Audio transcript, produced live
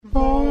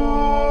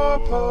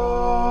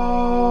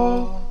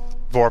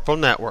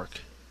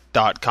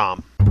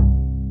thevorpalnetwork.com.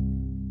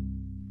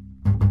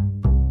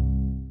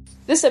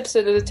 This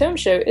episode of The Tome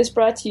Show is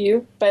brought to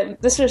you by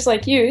listeners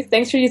like you.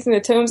 Thanks for using the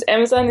Tome's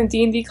Amazon and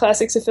D&D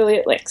Classics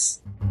affiliate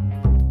links.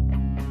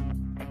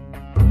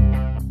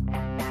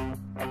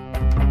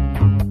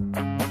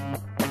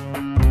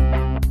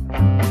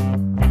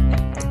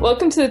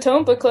 Welcome to the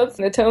Tome Book Club.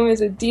 The Tome is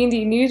a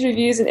D&D news,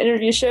 reviews, and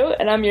interview show,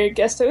 and I'm your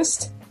guest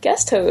host,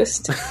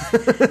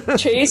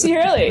 Tracy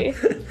Hurley.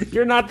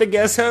 You're not the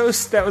guest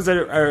host? That was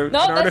an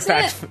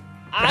artifact. It.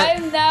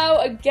 I'm now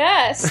a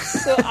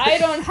guest, so I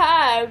don't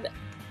have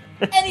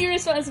any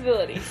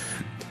responsibility.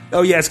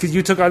 Oh, yes, because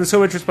you took on so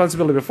much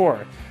responsibility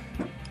before.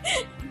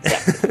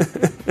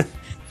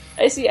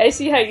 I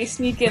see how you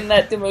sneak in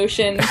that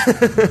demotion.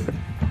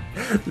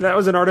 That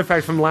was an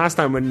artifact from last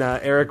time when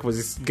Eric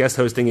was guest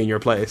hosting in your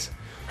place.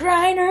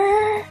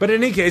 Griner! But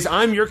in any case,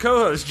 I'm your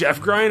co-host,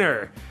 Jeff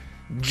Griner.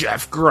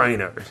 Jeff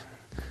Griner.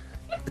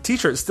 The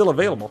t-shirt is still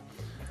available.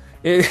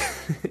 In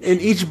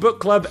each book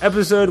club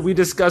episode, we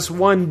discuss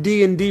one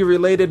D&D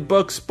related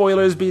book,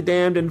 spoilers be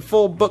damned, in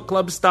full book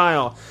club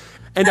style.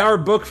 And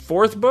our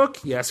fourth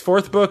book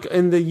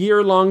in the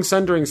year-long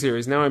Sundering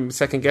series. Now I'm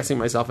second-guessing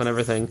myself and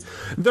everything.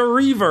 The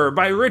Reaver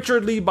by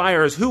Richard Lee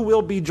Byers, who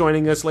will be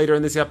joining us later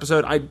in this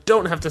episode. I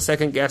don't have to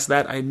second-guess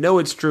that. I know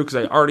it's true because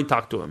I already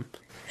talked to him.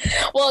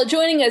 Well,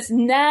 joining us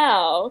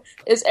now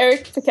is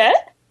Eric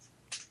Paquette.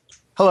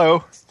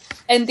 Hello.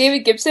 And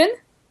David Gibson.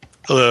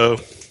 Hello.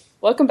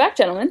 Welcome back,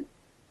 gentlemen.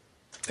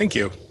 Thank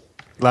you.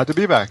 Glad to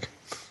be back.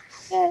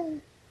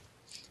 Yay.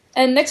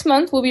 And next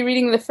month, we'll be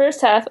reading the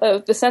first half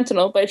of The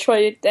Sentinel by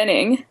Troy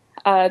Denning.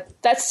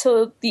 That's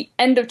till the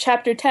end of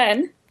Chapter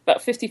 10,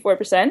 about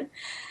 54%.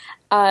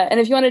 And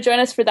if you want to join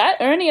us for that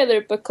or any other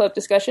book club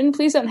discussion,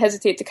 please don't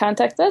hesitate to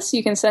contact us.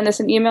 You can send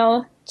us an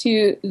email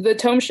to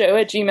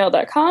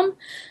thetomeshow@gmail.com.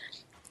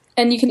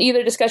 And you can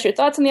either discuss your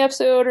thoughts on the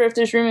episode, or if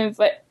there's room,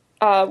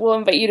 we'll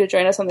invite you to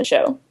join us on the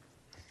show.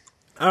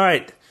 All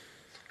right.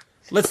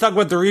 Let's talk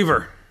about The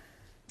Reaver.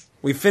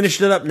 We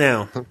finished it up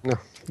now.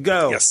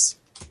 Go. Yes.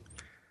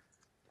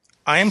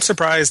 I am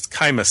surprised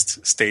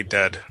Chymist stayed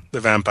dead, the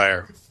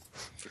vampire.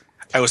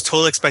 I was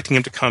totally expecting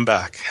him to come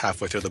back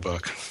halfway through the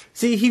book.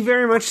 See, he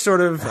very much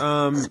sort of...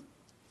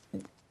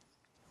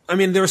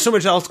 there was so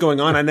much else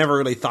going on, I never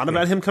really thought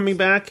about him coming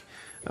back.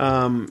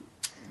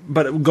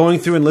 But going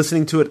through and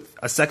listening to it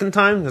a second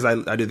time, because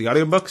I do the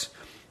audiobooks,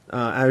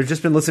 I've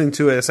just been listening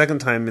to it a second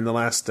time in the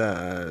last 3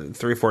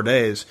 or 4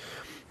 days,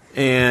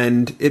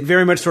 and it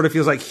very much sort of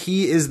feels like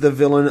he is the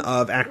villain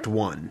of Act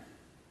 1.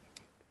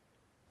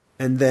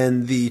 And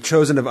then the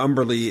Chosen of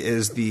Umberlee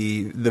is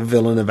the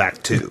villain of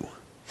Act 2.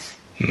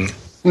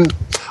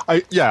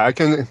 I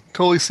can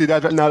totally see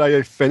that now that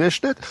I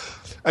finished it.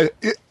 I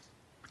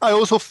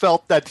also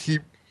felt that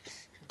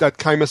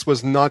Chymist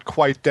was not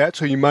quite dead,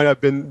 so he might have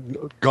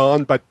been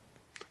gone, but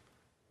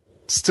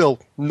still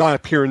not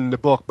appearing in the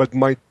book, but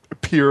might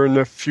appear in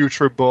a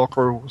future book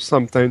or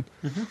something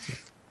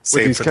with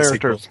these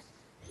characters.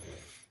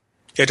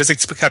 Yeah, I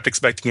just kept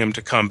expecting him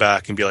to come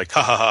back and be like,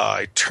 ha ha ha,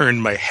 I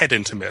turned my head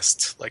into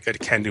mist, like I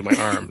can do my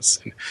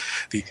arms. And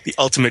the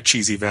ultimate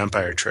cheesy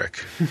vampire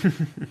trick.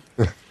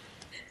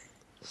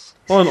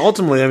 Well, and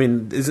ultimately,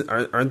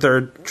 aren't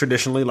there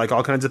traditionally like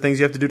all kinds of things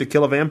you have to do to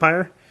kill a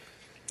vampire?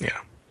 Yeah.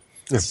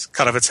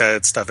 Cut off its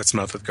head, stuff its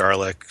mouth with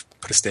garlic,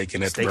 put a stake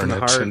in it, burn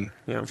it, and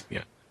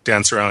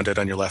dance around it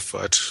on your left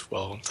foot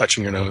while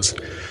touching your nose.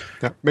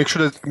 Yeah, make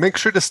sure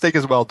the steak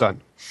is well done.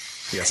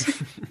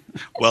 Yes.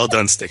 Well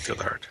done, steak to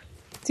the heart.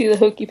 Do the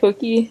hokey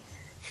pokey.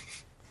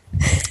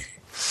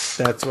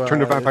 That's what Turn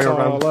the vampire it's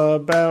around. all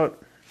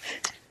about.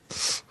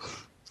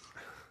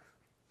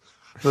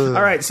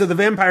 All right, so the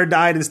vampire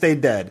died and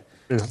stayed dead.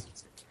 Yeah.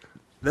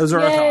 Those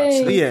are our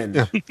thoughts. The end.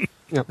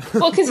 Yeah.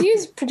 Well, because he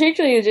was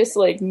particularly just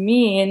like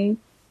mean,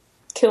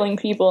 killing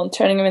people and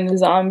turning them into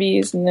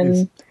zombies, and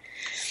then.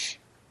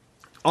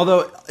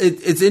 Although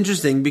it's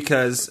interesting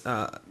because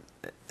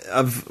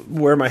of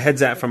where my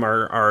head's at from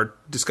our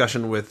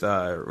discussion with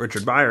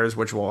Richard Byers,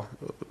 which you'll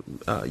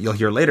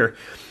hear later.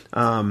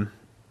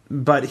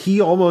 But he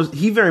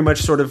very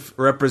much sort of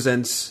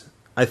represents,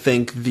 I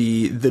think,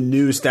 the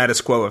new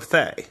status quo of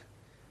Thay.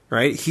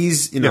 Right?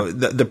 He's,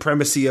 the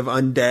primacy of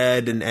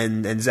undead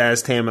and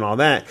Zaztam and all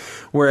that.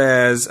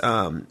 Whereas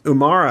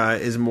Umara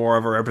is more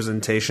of a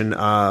representation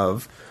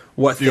of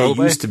what Thay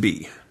used to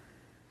be.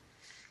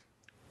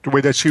 The way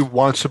that she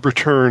wants to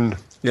return.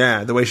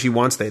 Yeah, the way she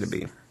wants Thay to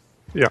be.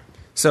 Yeah.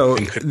 So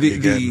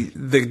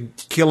the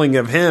killing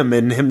of him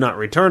and him not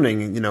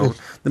returning, that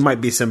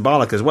might be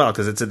symbolic as well,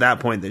 because it's at that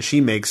point that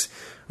she makes...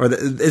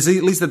 it's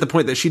at least at the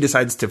point that she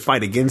decides to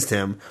fight against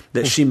him,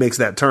 that she makes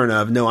that turn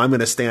of, no, I'm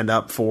going to stand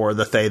up for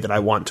the Thay that I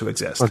want to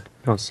exist.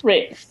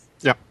 Right.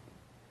 Yeah.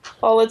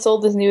 All that's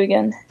old is new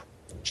again.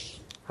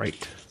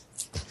 Right.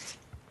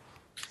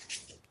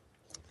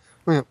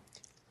 Yeah.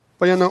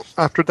 But,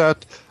 after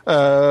that,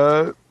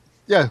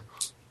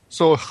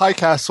 so High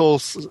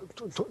Castle's,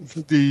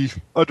 the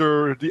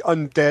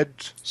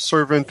undead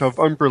servant of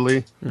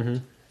Umberlee. Mm-hmm.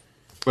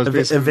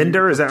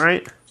 Evander, is that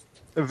right?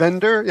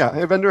 Evander,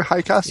 Evander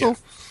High Castle.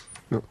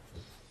 Yeah.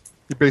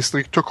 He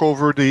basically took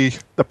over the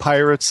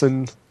pirates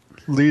and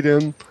lead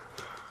in,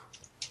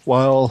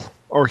 while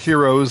our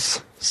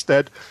heroes,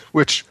 Stead,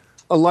 which,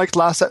 unlike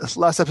last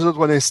episode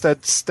when I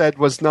said Stead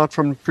was not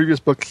from the previous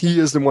book, he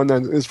is the one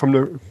that is from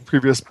the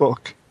previous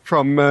book.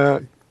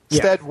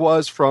 Stead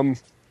was from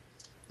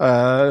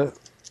The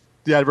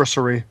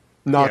Adversary.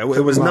 Not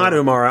it was not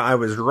Umara. I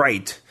was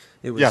right.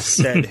 It was Yes.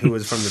 Stead who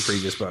was from the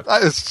previous book.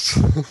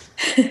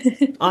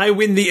 It's- I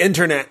win the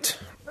internet.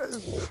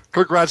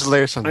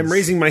 Congratulations. I'm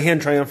raising my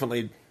hand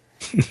triumphantly.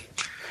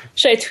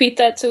 Should I tweet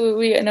that so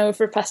we know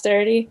for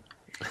posterity?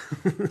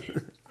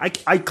 I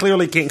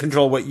clearly can't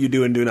control what you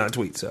do and do not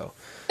tweet, so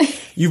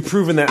you've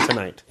proven that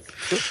tonight.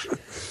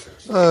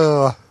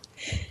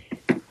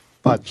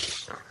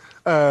 But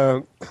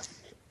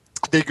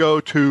they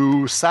go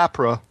to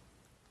Sapra,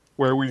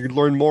 where we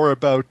learn more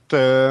about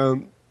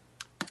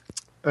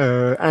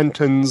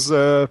Anton's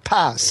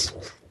past,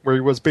 where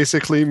he was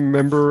basically a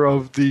member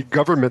of the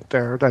government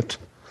there.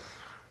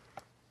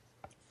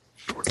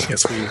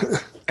 Yes,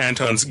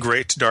 Anton's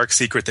great dark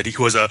secret that he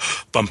was a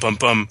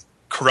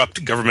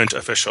corrupt government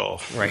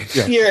official. Right.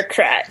 Yeah.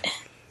 Bureaucrat.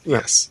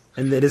 Yes.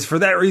 And it is for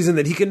that reason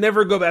that he can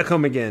never go back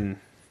home again.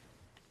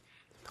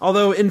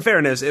 Although, in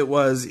fairness,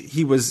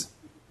 he was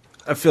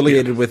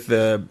affiliated with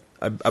a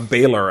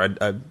Baylor,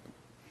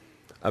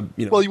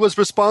 Well, he was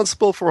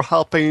responsible for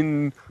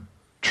helping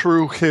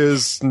through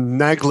his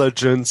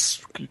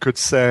negligence, you could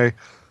say,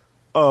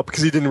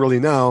 because he didn't really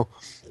know,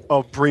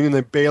 of bringing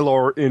the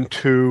Baylor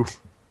into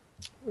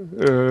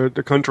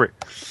the country.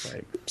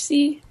 right,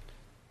 See?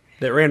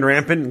 that ran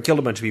rampant and killed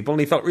a bunch of people,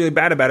 and he felt really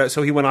bad about it,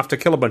 so he went off to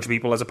kill a bunch of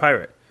people as a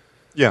pirate.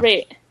 Yeah.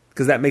 Right.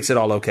 Because that makes it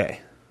all okay.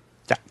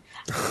 Yeah.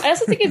 I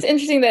also think it's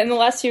interesting that in the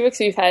last few books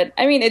we've had,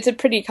 I mean, it's a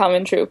pretty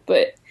common trope,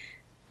 but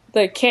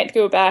they can't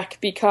go back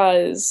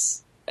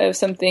because of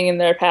something in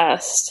their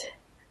past.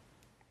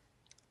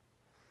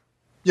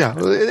 Yeah,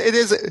 it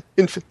is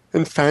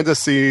in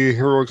fantasy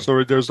heroic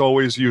story. There's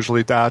always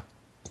usually that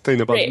thing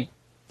about Right.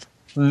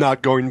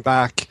 not going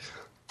back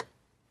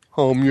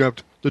home. You have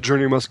the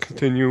journey must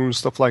continue and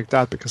stuff like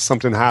that because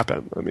something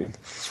happened. I mean,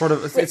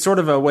 It's sort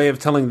of a way of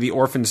telling the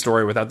orphan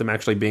story without them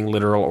actually being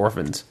literal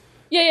orphans.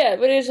 Yeah,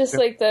 but it's just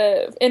like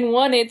in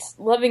one it's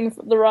loving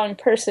the wrong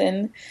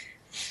person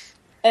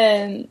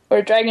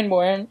or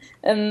Dragonborn,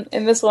 and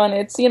in this one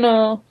it's,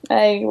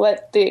 I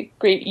let the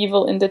great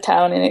evil into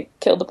town and it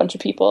killed a bunch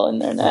of people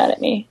and they're mad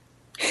at me.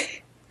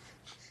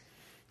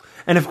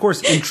 And of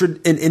course,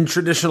 in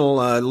traditional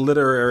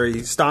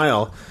literary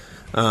style,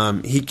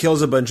 he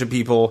kills a bunch of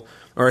people,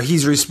 or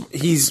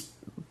he's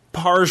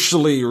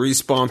partially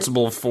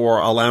responsible for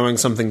allowing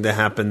something to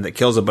happen that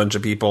kills a bunch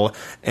of people,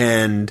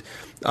 and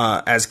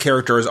as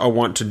characters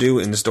want to do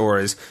in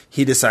stories,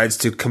 he decides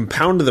to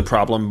compound the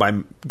problem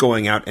by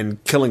going out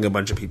and killing a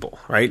bunch of people.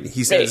 Right?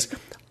 He says,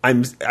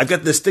 Right. I've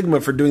got this stigma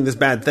for doing this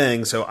bad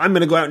thing, so I'm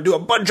going to go out and do a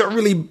bunch of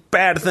really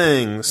bad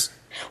things.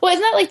 Well,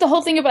 isn't that like the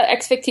whole thing about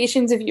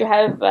expectations? If you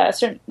have a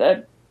certain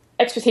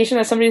expectation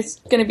that somebody's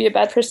going to be a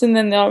bad person,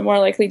 then they're more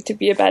likely to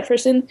be a bad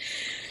person.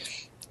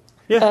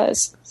 Yeah.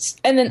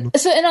 And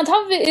on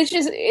top of it,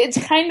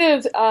 it's kind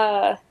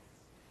of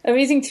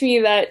amazing to me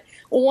that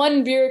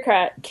one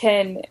bureaucrat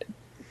can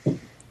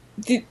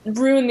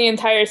ruin the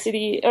entire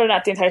city, or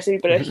not the entire city,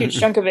 but a huge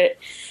chunk of it.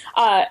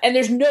 And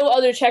there's no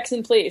other checks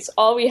in place.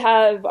 All we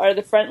have are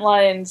the front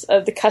lines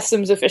of the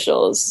customs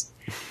officials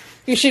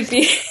who should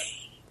be.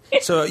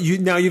 So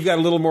you've got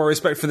a little more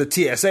respect for the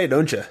TSA,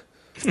 don't you?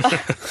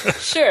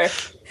 Sure.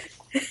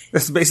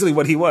 That's basically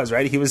what he was,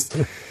 right? He was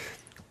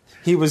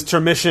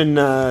Termission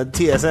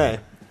TSA.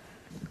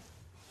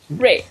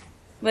 Right.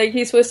 Like,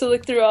 he's supposed to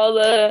look through all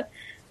the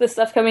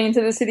stuff coming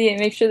into the city and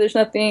make sure there's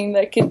nothing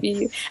that could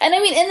be... And I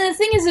mean, and the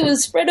thing is, it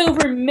was spread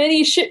over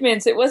many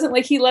shipments. It wasn't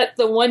like he let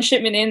the one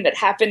shipment in that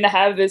happened to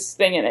have this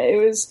thing in it. It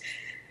was...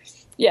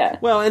 Yeah.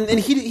 Well, and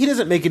he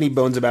doesn't make any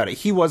bones about it.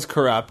 He was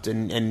corrupt,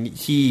 and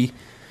he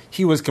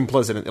was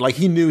complicit. Like,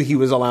 he knew he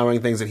was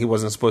allowing things that he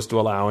wasn't supposed to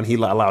allow, and he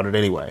allowed it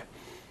anyway.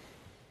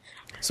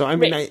 So, I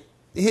mean, Right.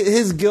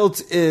 his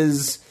guilt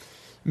is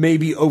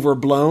maybe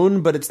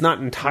overblown, but it's not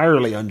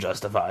entirely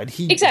unjustified.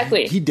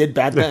 Exactly. He did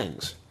bad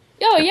things.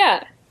 Oh,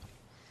 yeah.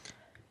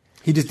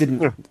 He just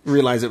didn't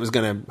realize it was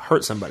going to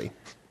hurt somebody.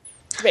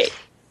 Right.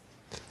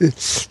 you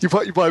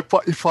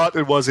thought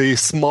it was a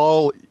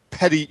small,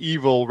 petty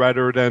evil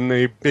rather than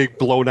a big,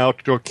 blown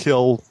out to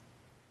kill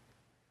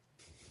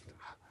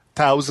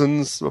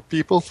thousands of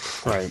people.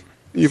 Right.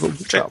 Evil.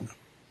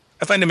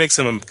 I find it makes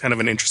him kind of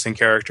an interesting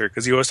character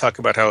because you always talk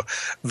about how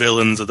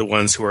villains are the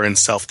ones who are in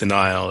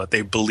self-denial, that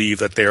they believe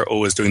that they are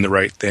always doing the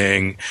right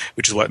thing,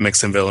 which is what makes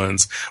them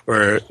villains.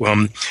 Where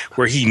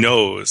he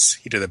knows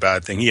he did a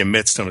bad thing, he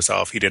admits to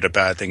himself he did a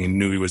bad thing and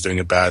knew he was doing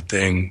a bad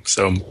thing.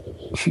 So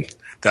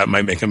that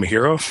might make him a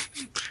hero,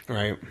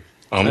 Right.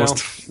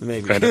 almost. Well,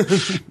 maybe. Kind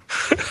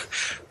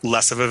of.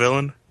 Less of a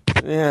villain.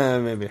 Yeah,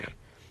 maybe.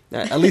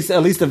 At least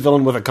a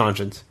villain with a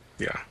conscience.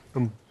 Yeah.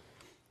 Or a And-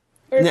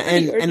 pretty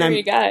and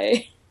ordinary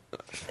guy.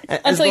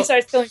 Until he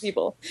starts killing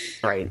people.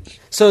 Right.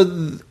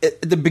 So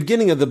at the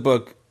beginning of the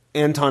book,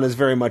 Anton is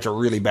very much a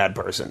really bad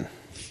person.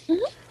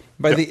 Mm-hmm.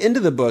 by the end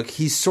of the book,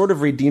 he's sort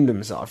of redeemed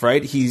himself,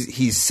 right?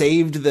 He's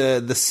saved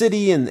the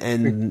city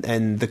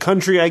and the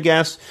country, I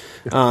guess.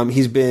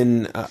 He's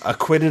been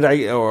acquitted,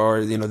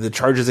 or the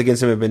charges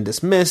against him have been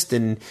dismissed,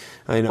 and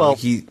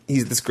he's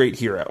this great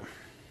hero.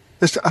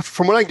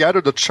 From what I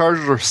gather, the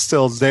charges are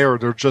still there.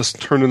 They're just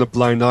turning a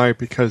blind eye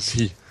because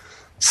he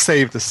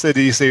saved the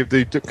city, saved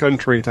the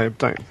country type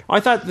thing. I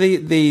thought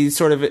they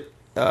sort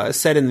of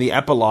said in the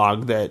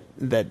epilogue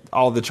that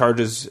all the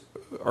charges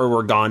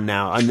were gone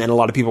now, and then a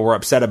lot of people were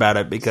upset about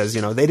it because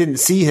they didn't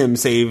see him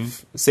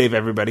save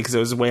everybody because it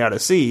was way out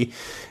of sea.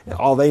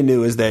 All they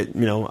knew is that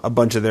a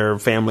bunch of their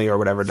family or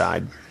whatever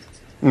died.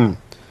 Mm.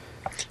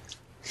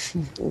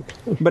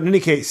 But in any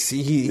case,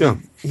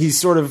 he's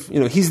sort of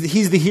he's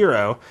the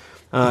hero,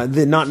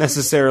 the not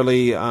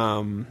necessarily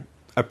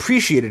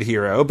appreciated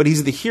hero, but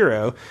he's the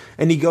hero,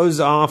 and he goes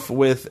off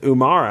with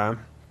Umara,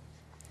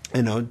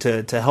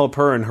 to help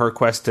her in her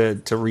quest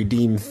to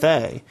redeem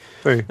Thay.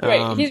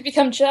 Right, he's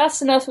become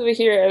just enough of a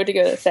hero to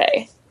go to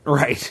Thay.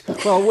 Right.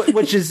 Well,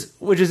 which is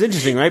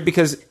interesting, right?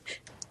 Because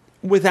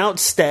without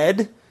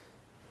Stead,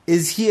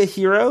 is he a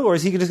hero, or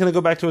is he just going to go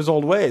back to his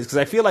old ways? Because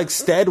I feel like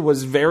Stead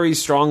was very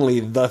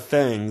strongly the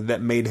thing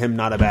that made him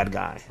not a bad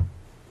guy.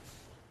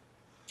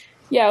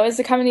 Yeah, it was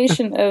a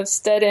combination of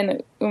Stead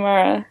and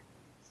Umara.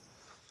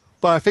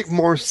 But I think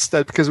more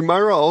Stead, because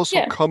Umara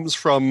also comes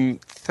from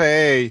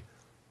Thay,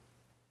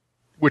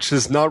 which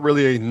is not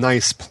really a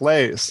nice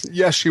place.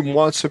 Yes, she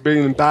wants to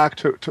bring him back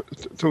to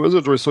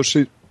wizardry, so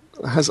she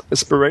has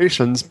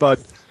aspirations, but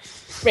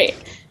right.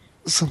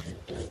 So,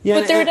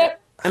 yeah,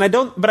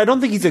 but I don't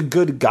think he's a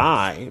good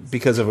guy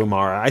because of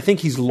Umara. I think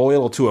he's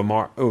loyal to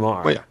Umara.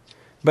 Well, yeah.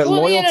 But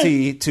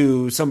loyalty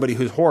to somebody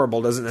who's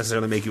horrible doesn't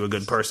necessarily make you a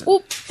good person.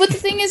 Well, but the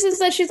thing is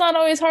that she's not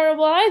always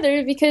horrible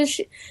either,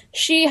 because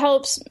she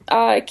helps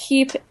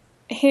keep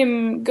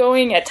him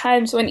going at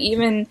times when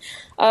even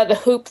the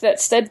hope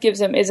that Stead gives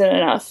him isn't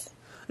enough.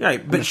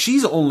 Right, but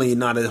she's only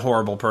not a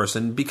horrible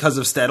person because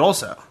of Stead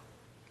also.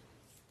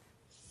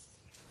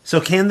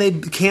 So can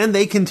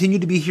they continue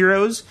to be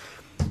heroes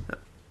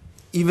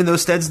even though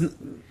Stead's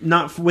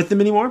not with them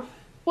anymore?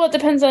 Well, it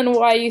depends on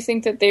why you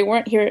think that they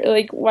weren't here,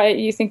 like why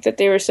you think that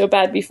they were so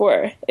bad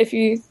before. If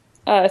you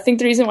think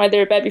the reason why they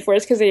were bad before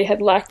is because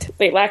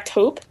they lacked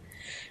hope,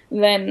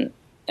 then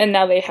and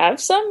now they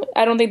have some,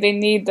 I don't think they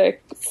need the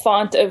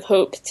font of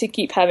hope to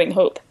keep having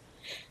hope.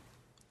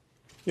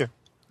 Yeah.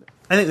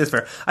 I think that's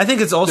fair. I think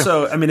it's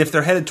also, I mean, if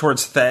they're headed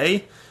towards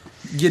Thay,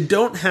 you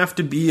don't have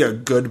to be a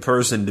good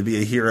person to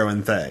be a hero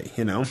in Thay,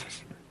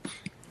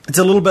 It's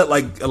a little bit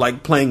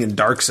like playing in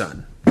Dark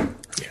Sun.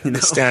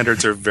 The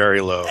standards are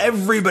very low.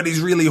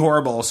 Everybody's really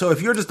horrible. So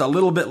if you're just a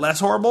little bit less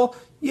horrible,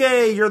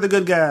 yay, you're the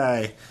good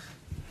guy.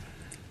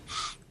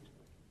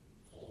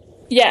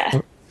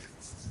 Yeah.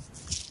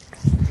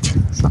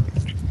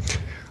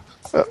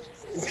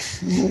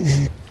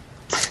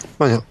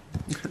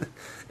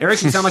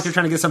 Eric, you sound like you're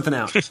trying to get something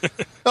out.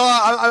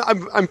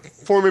 I'm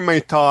forming my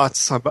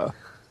thoughts about,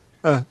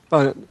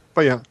 but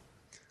yeah.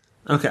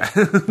 Okay.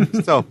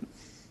 So.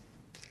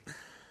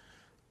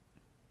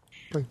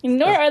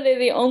 Nor are they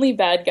the only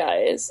bad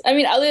guys. I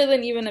mean, other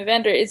than even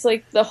Evander, it's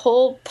like the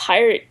whole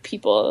pirate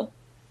people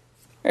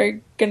are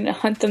going to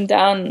hunt them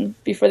down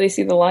before they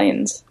see the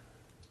lions.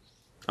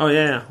 Oh,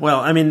 yeah. Well,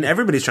 I mean,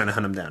 everybody's trying to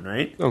hunt them down,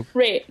 right? Oh.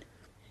 Right.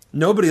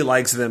 Nobody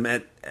likes them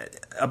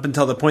up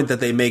until the point that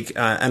they make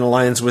an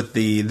alliance with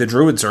the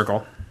Druid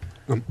Circle.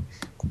 And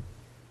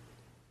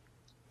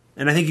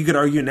I think you could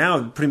argue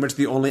now pretty much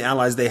the only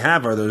allies they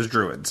have are those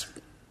Druids.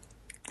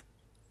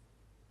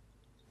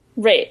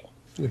 Right.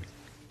 Yeah.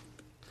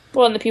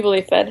 Well, and the people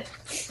they fed.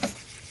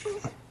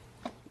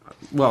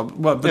 Well,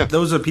 but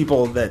those are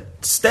people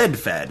that Stead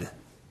fed.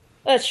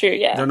 That's true,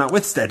 yeah. They're not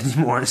with Stead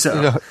anymore,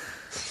 so...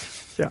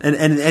 Yeah.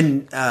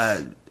 And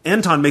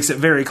Anton makes it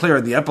very clear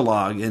in the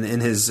epilogue,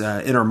 in his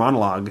inner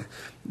monologue,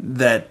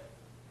 that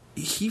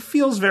he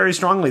feels very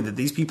strongly that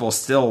these people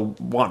still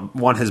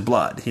want his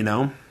blood,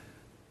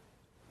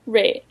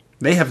 Right.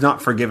 They have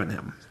not forgiven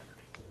him.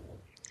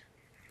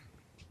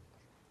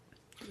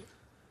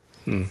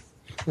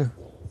 Yeah.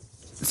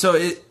 So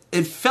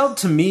it felt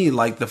to me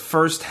like the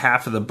first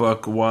half of the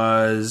book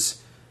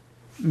was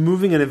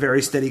moving in a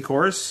very steady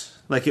course.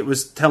 Like it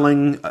was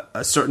telling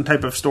a certain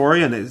type of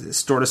story, and it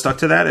sort of stuck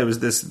to that. It was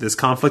this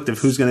conflict of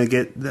who's going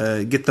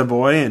to get the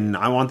boy, and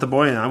I want the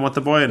boy, and I want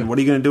the boy, and what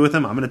are you going to do with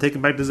him? I'm going to take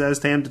him back to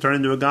Zaztan to turn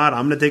into a god.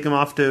 I'm going to take him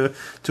off to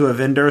a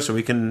vendor so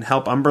we can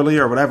help Umberlee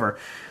or whatever.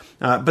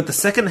 But the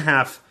second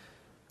half,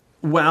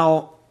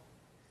 well,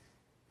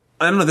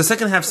 I don't know. The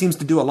second half seems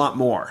to do a lot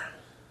more.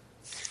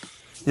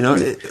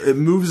 It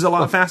moves a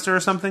lot faster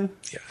or something.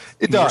 Yeah,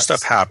 it more does.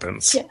 Stuff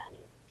happens.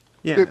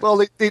 Yeah.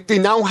 Well, they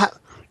now have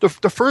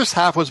the first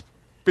half was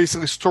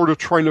basically sort of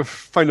trying to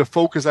find a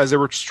focus as they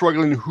were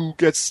struggling who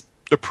gets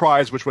the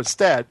prize, which was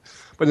Stead.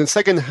 But in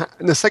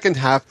the second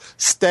half,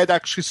 Stead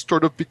actually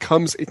sort of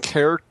becomes a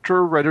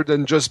character rather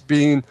than just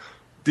being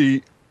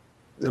the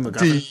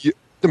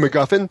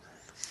MacGuffin.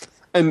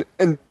 And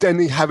then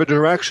they have a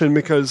direction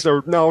because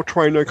they're now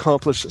trying to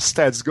accomplish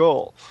Stead's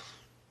goal.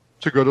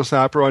 to go to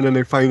Sapporo, and then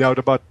they find out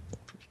about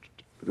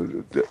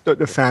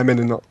the famine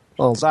and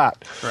all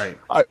that. Right.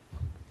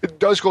 It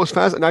does go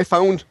fast, and I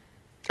found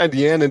at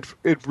the end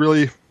it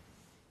really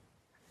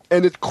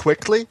ended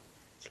quickly.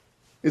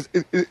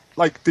 It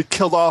like they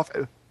killed off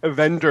a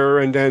vendor,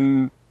 and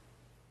then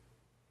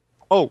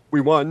we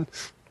won.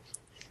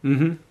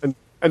 Mm-hmm.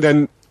 And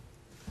then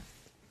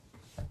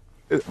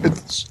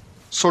it's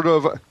sort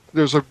of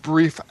there's a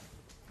brief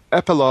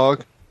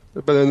epilogue,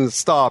 but then it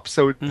stops.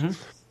 So.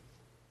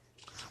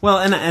 Well,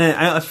 and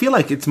I feel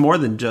like it's more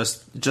than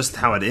just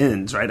how it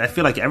ends, right? I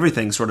feel like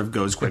everything sort of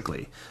goes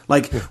quickly.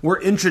 Like, we're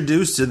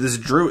introduced to these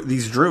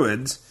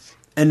druids,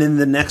 and in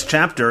the next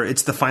chapter,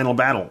 it's the final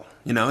battle.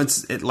 You know,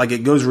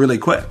 it goes really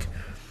quick.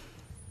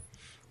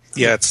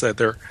 Yeah, it's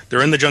they're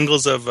in the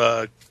jungles of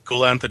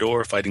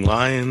Golanthador fighting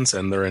lions,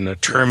 and they're in a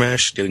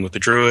Turmish dealing with the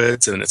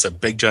druids, and it's a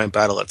big giant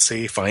battle at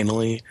sea.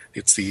 Finally,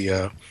 it's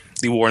the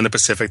war in the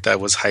Pacific that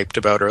was hyped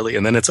about early,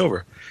 and then it's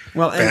over.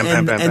 Well,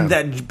 bam, and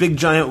that big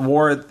giant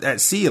war at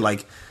sea,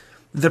 like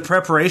the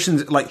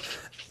preparations, like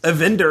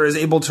Evinder is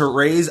able to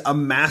raise a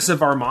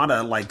massive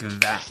armada like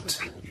that.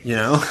 You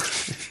know,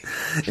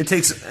 it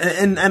takes,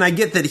 and I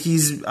get that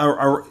he's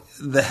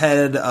the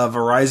head of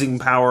a rising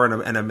power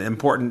and an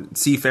important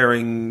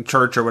seafaring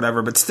church or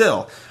whatever, but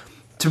still,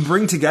 to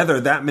bring together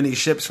that many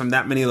ships from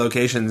that many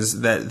locations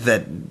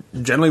that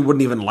generally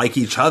wouldn't even like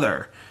each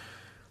other.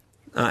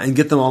 And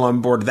get them all on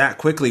board that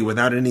quickly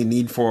without any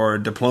need for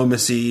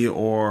diplomacy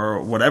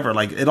or whatever.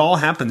 Like, it all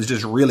happens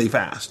just really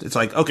fast. It's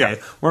like, okay,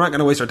 we're not going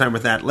to waste our time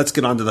with that. Let's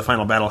get on to the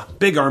final battle.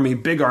 Big army,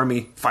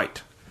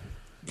 fight.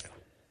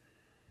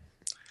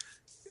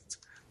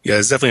 Yeah,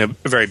 it's definitely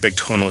a very big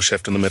tonal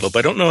shift in the middle, but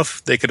I don't know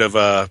if they could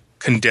have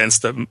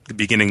condensed the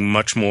beginning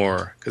much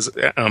more, because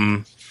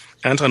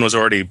Anton was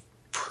already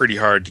pretty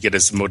hard to get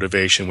his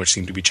motivation, which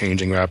seemed to be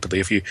changing rapidly.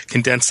 If you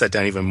condense that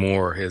down even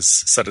more, his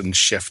sudden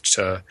shift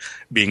to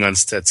being on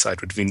Stead's side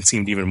would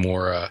seem even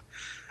more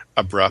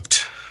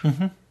abrupt.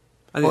 Mm-hmm.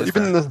 Well,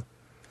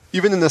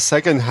 even in the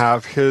second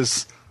half, you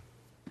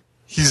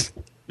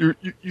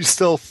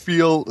still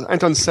feel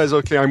Anton says,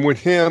 "Okay, I'm with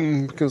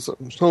him,"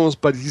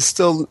 but he's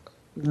still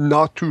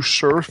not too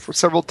sure for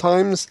several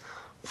times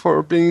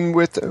for being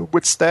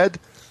with Stead,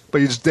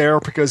 but he's there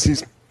because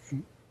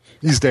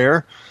he's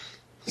there.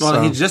 Well,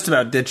 So. he just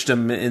about ditched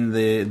him in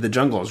the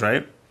jungles,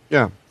 right?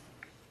 Yeah.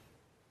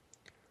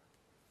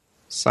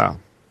 So.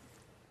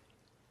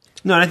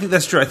 No, and I think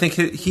that's true. I think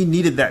he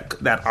needed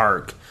that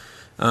arc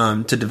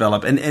to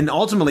develop, and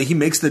ultimately he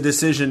makes the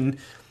decision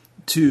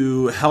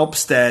to help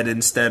Stead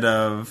instead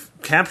of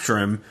capture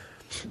him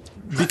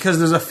because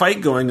there's a fight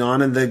going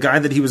on, and the guy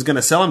that he was going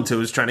to sell him to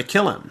is trying to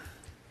kill him.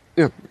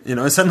 Yeah. You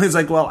know, and suddenly it's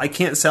like, well, I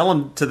can't sell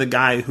him to the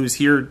guy who's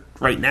here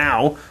right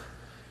now.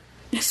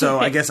 So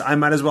I guess I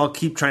might as well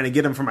keep trying to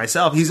get him for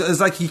myself. It's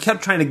like he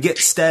kept trying to get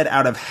Stead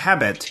out of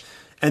habit,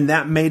 and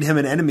that made him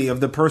an enemy of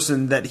the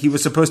person that he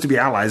was supposed to be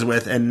allies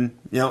with. And,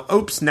 you know,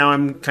 oops, now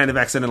I'm kind of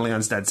accidentally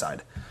on Stead's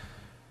side.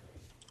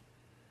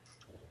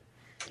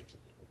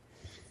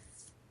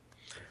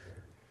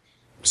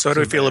 So how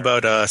do we feel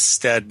about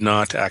Stead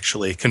not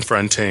actually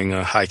confronting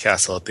High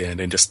Castle at the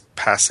end and just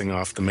passing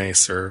off the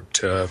mace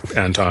to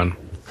Anton?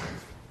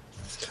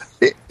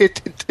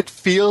 It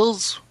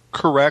feels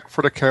correct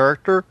for the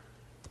character,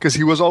 because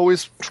he was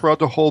always, throughout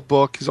the whole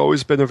book, he's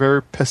always been a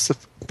very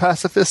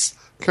pacifist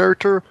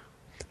character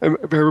and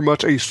very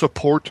much a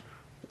support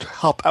to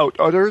help out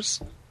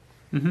others.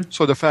 Mm-hmm.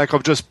 So the fact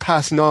of just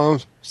passing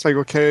on, saying,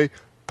 okay,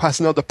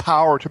 passing on the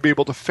power to be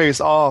able to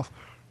face off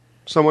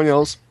someone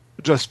else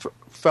just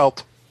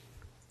felt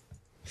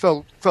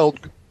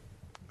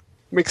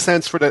makes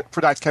sense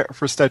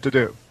for Stead to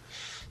do.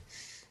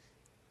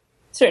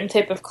 Certain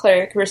type of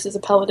cleric versus a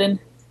paladin.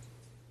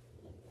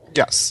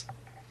 Yes.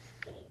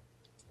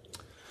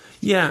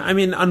 Yeah, I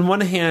mean, on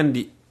one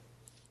hand,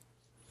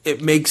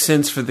 it makes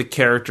sense for the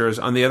characters.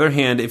 On the other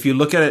hand, if you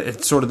look at it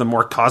in sort of the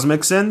more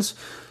cosmic sense,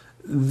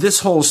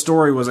 this whole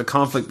story was a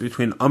conflict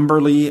between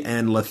Umberlee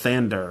and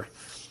Lathander.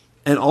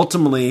 And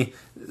ultimately,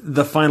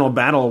 the final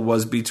battle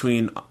was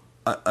between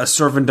a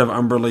servant of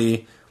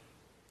Umberlee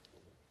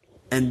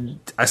and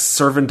a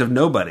servant of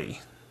nobody.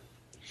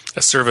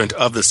 A servant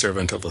of the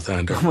servant of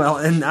Lathander. Well,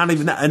 and not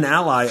even an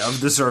ally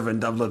of the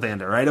servant of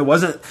Lathander, right? It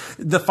wasn't,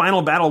 the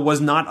final battle was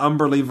not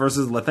Umberlee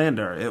versus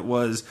Lathander. It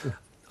was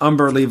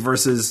Umberlee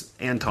versus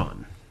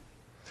Anton.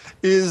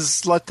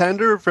 Is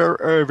Lathander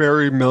a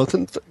very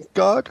militant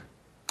god?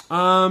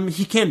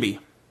 He can be.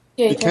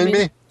 Yeah, He can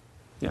be?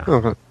 Yeah.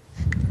 Okay.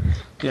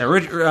 Yeah,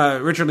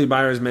 Richard Lee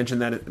Byers mentions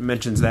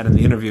that in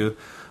the interview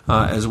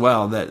as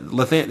well. That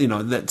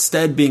that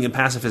Stead being a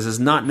pacifist is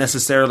not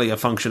necessarily a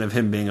function of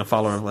him being a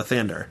follower of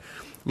Lathander.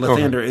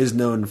 Lathander is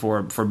known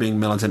for being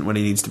militant when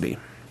he needs to be.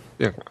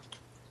 Yeah.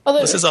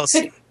 Although, This is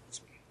also...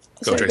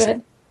 Go, Tracy.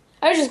 ahead.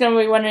 I was just going to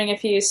be wondering if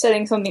he's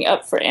setting something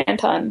up for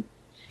Anton.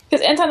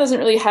 Because Anton doesn't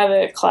really have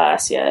a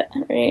class yet,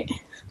 right?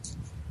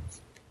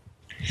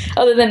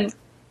 Other than,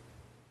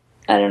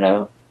 I don't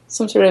know,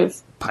 some sort of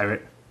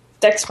Pirate.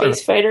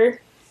 dex-based fighter,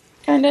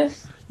 kind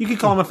of. You could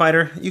call him a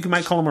fighter. You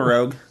might call him a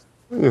rogue.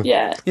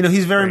 Yeah. You know,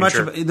 he's very much.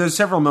 Ranger. There's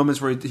several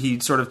moments where he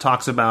sort of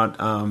talks about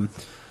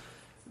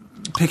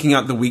picking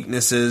out the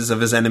weaknesses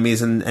of his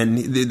enemies, and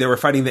they were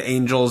fighting the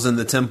angels in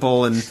the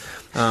temple, and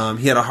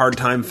he had a hard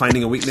time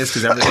finding a weakness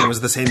because everything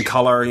was the same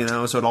color, you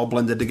know, so it all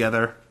blended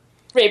together.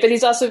 Right, but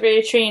he's also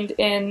very trained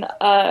in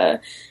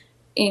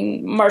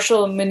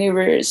martial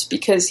maneuvers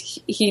because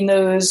he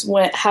knows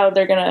how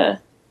they're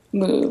gonna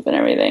move and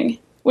everything,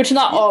 which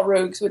not all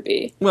rogues would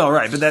be. Well,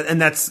 right, but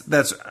that's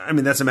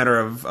a matter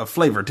of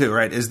flavor too,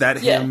 right? Is that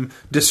him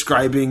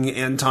describing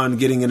Anton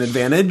getting an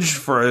advantage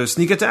for a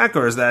sneak attack,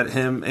 or is that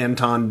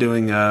Anton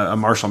doing a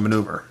martial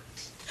maneuver?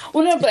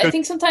 Well, no, but I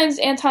think sometimes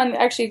Anton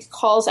actually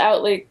calls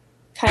out like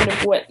kind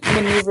of what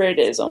maneuver it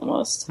is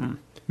almost.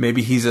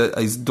 Maybe he's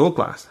dual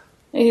class.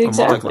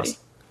 Exactly.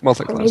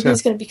 Multi-class, Or maybe yeah.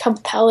 he's going to become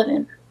a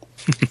paladin.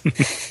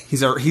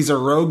 He's a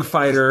rogue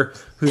fighter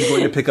who's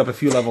going to pick up a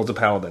few levels of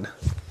paladin.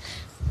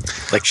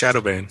 Like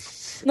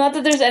Shadowbane. Not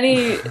that there's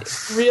any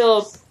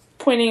real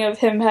pointing of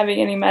him having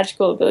any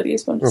magical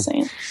abilities, but I'm just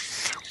saying.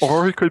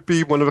 Or he could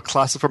be one of the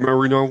classes from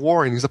Arena of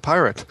War, and he's a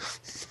pirate.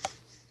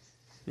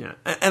 Yeah,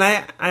 and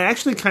I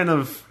actually kind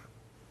of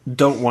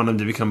don't want him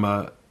to become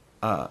a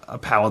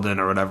paladin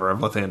or whatever of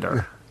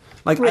Lathander.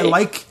 Like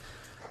Right.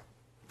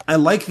 I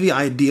like the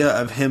idea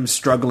of him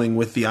struggling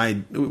with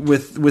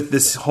with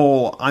this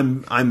whole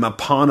I'm a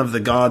pawn of the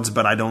gods,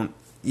 but I don't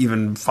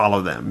even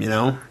follow them. You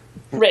know,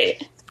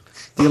 Right.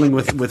 dealing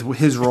with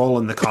his role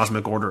in the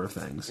cosmic order of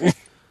things.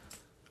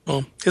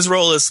 Well, his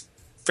role is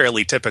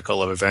fairly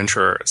typical of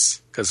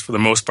adventurers, because for the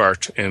most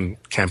part in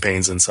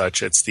campaigns and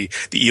such, it's the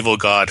evil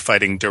god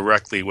fighting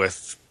directly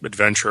with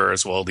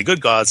adventurers, while the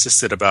good gods just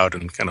sit about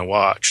and kind of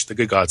watch. The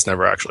good gods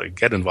never actually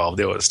get involved.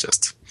 They always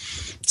just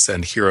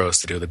send heroes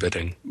to do the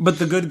bidding. But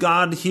the good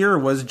god here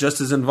was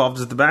just as involved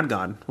as the bad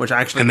god, which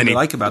I actually And then really he-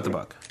 like about the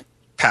book.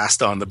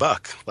 Passed on the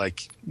buck,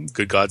 like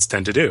good gods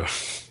tend to do.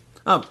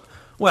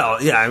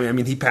 Well, yeah, I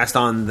mean, he passed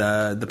on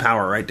the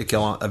power, right, to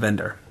kill a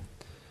vendor.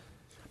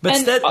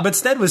 But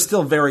Stead was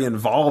still very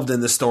involved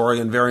in the story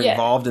and very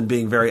involved in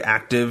being very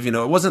active. You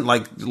know, it wasn't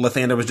like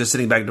Lathander was just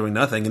sitting back doing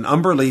nothing. And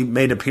Umberlee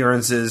made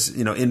appearances,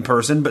 you know, in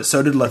person, but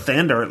so did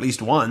Lathander at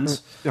least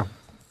once. Yeah.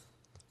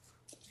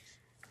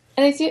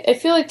 And I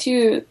feel like,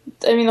 too,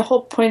 I mean, the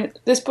whole point,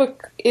 this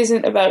book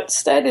isn't about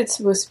Stead, it's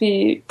supposed to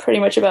be pretty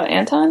much about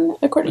Anton,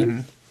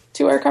 according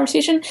to our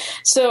conversation.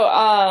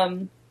 So,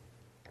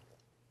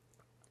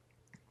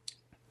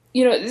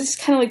 you know, this is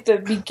kind of like the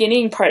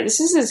beginning part. This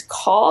is his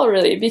call,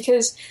 really,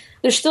 because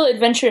there's still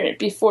adventure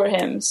before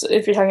him. So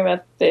if you're talking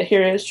about the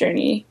hero's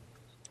journey,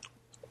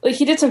 like,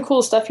 he did some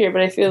cool stuff here, but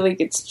I feel like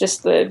it's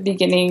just the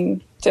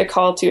beginning to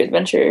call to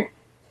adventure.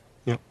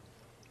 Yeah.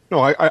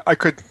 No, I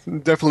could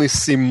definitely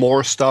see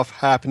more stuff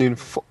happening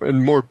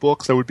in more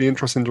books that would be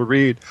interesting to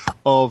read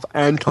of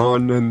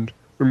Anton and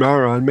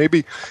Umara, and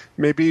maybe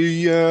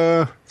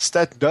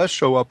Stead does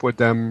show up with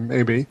them,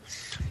 maybe.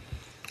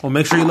 Well,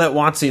 make sure you let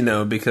Watsy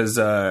know, because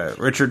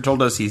Richard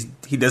told us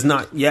he does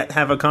not yet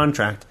have a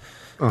contract,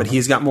 but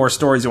he's got more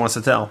stories he wants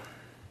to tell.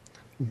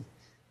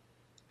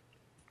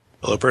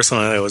 Although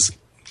personally, I was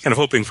kind of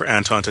hoping for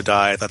Anton to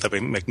die. I thought that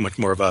would make much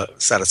more of a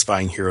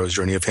satisfying hero's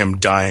journey of him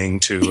dying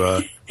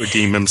to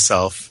redeem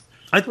himself.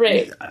 I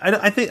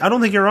don't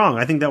think you're wrong.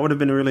 I think that would have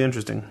been really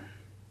interesting.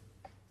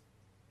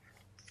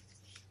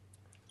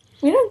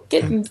 We don't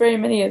get very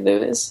many of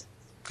those.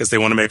 Because they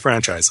want to make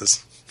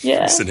franchises.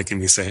 Yeah. Cynic can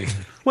be saying.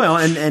 Well,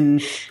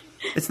 and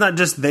it's not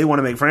just they want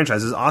to make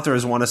franchises.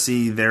 Authors want to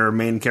see their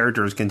main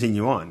characters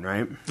continue on,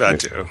 right? That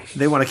too.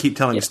 They want to keep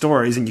telling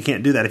stories, and you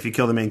can't do that if you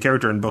kill the main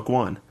character in book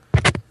one.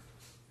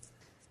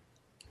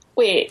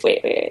 Wait.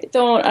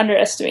 Don't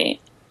underestimate.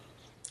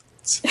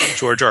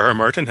 George R. R.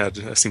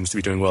 Martin seems to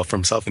be doing well for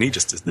himself, and he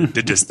just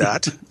did just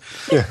that.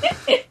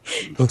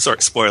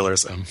 Sorry,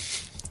 spoilers.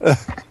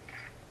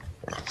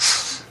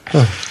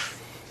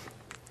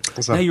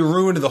 Now you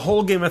ruined the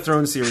whole Game of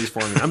Thrones series for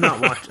me.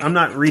 I'm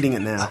not reading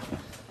it now.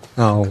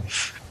 Oh.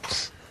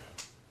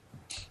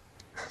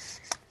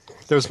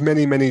 There's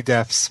many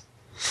deaths.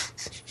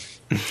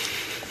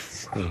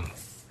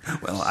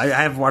 Well, I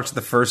have watched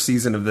the first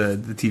season of the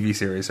TV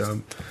series,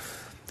 so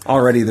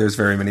already there's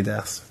very many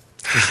deaths.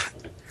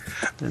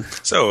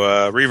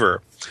 So,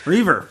 Reaver.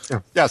 Reaver. Yeah.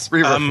 Yes,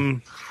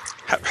 Reaver.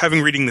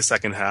 Having reading the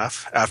second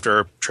half,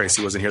 after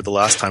Tracy wasn't here the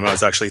last time, I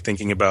was actually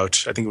thinking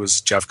about, I think it was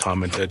Jeff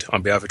commented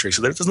on behalf of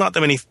Tracy, there's not that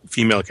many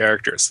female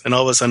characters. And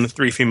all of a sudden,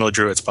 3 female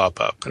druids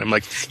pop up. And I'm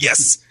like,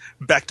 yes,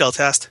 Bechdel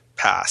test,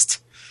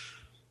 passed.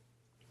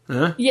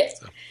 Huh? Yeah,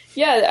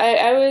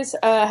 I was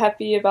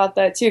happy about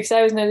that too, because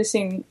I was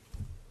noticing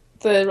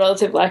the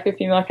relative lack of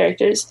female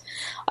characters,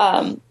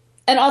 and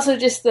also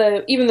just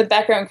even the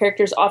background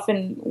characters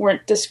often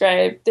weren't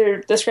described.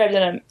 They're described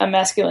in a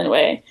masculine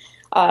way.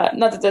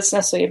 Not that that's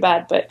necessarily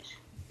bad, but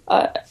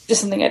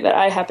just something that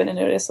I happen to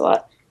notice a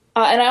lot.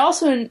 And I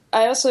also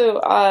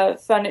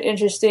found it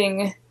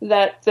interesting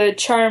that the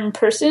charm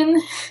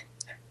person,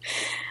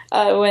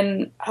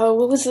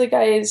 what was the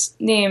guy's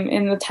name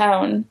in the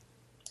town?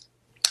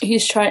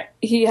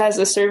 he has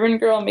a servant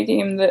girl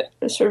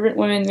servant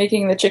woman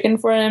making the chicken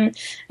for him,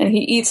 and he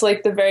eats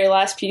like the very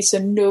last piece so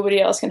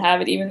nobody else can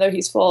have it even though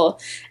he's full,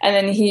 and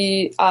then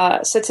he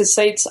sets his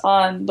sights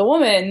on the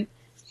woman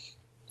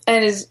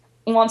and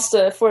wants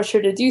to force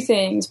her to do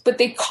things, but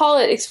they call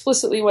it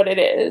explicitly what it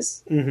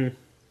is. Mm-hmm.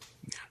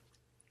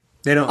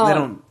 They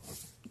don't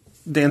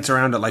dance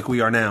around it like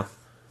we are now.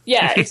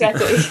 Yeah,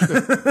 exactly.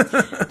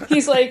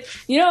 He's like,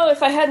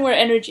 if I had more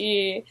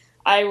energy,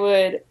 I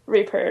would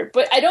rape her,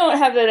 but I don't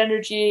have that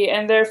energy,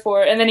 and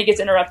then he gets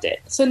interrupted.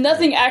 So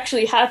nothing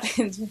actually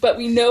happens, but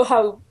we know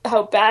how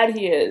bad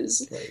he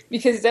is,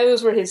 because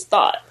those were his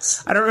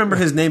thoughts. I don't remember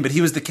his name, but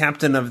he was the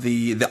captain of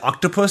the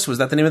Octopus. Was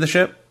that the name of the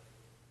ship?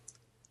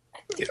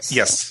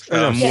 Yes.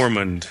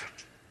 Mormond.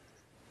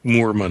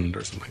 Mormond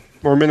or something.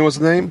 Mormon was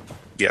the name?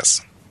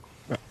 Yes.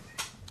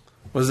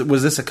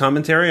 Was this a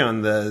commentary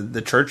on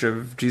the Church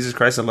of Jesus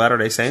Christ of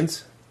Latter-day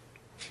Saints?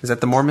 Is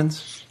that the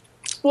Mormons?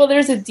 Well,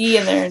 there's a D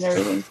in there and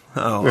everything.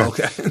 Oh,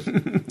 okay.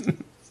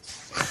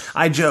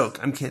 I joke.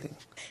 I'm kidding.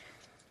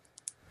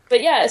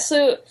 But yeah,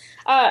 so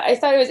I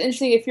thought it was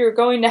interesting if you were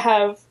going to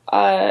have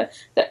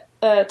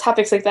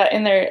topics like that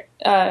in there,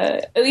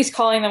 at least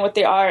calling them what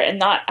they are and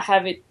not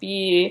have it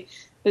be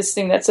this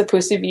thing that's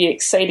supposed to be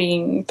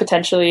exciting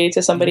potentially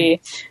to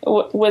somebody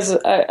was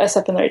a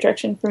step in the right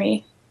direction for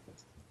me.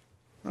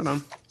 Right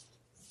on.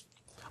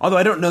 Although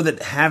I don't know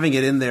that having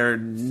it in there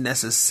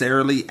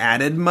necessarily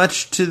added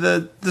much to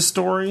the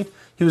story.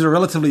 He was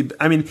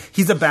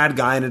he's a bad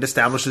guy, and it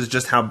establishes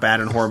just how bad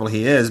and horrible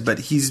he is, but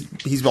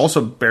he's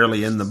also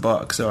barely in the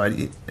book, so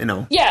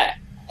Yeah.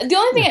 The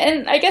only thing,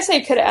 and I guess I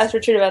could have asked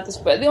Richard about this,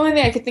 but the only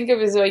thing I could think of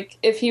is like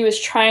if he was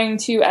trying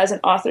to, as an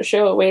author,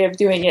 show a way of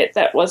doing it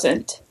that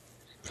wasn't,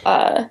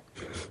 I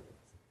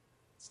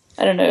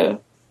don't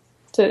know,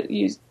 to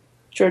use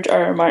George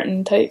R.R.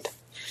 Martin type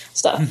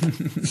stuff.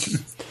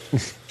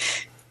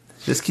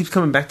 This keeps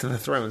coming back to the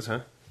Thrones,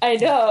 huh? I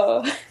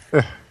know.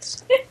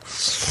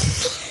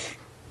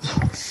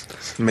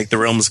 Make the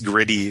realms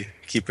gritty,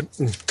 keep it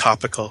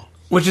topical.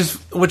 Which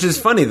is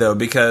funny though,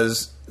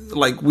 because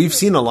like we've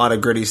seen a lot of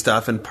gritty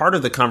stuff, and part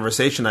of the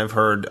conversation I've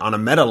heard on a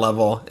meta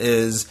level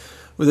is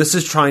this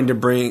is trying to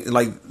bring,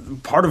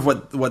 like, part of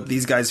what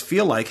these guys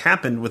feel like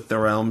happened with the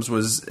realms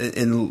was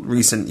in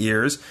recent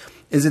years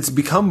is it's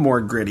become more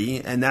gritty,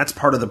 and that's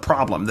part of the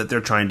problem that they're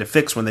trying to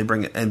fix when they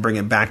bring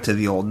it back to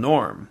the old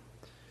norm.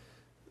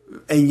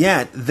 And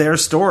yet their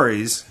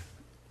stories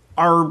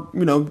are,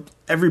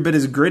 every bit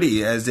as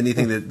gritty as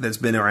anything that's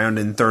been around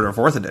in 3rd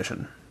or 4th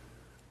edition.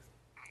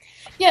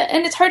 Yeah,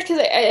 and it's hard because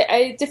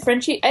I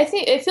differentiate. I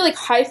feel like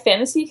high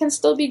fantasy can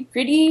still be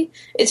gritty.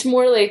 It's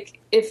more like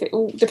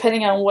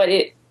depending on what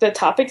the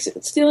topics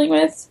it's dealing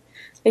with.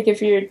 Like if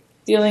you're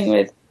dealing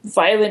with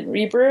violent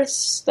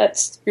rebirths,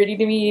 that's gritty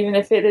to me, even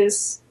if it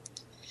is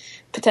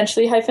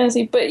potentially high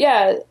fantasy. But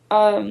yeah,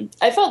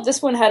 I felt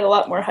this one had a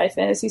lot more high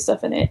fantasy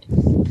stuff in it.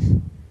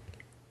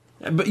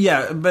 But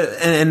yeah,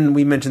 and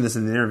we mentioned this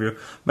in the interview,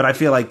 but I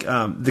feel like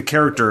the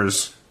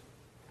characters,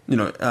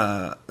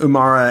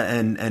 Umara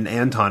and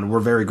Anton were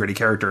very gritty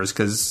characters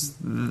because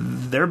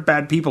they're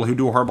bad people who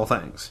do horrible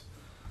things.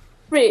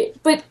 Right,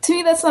 but to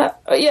me that's not.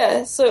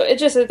 Yeah, so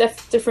it's just a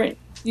different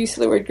use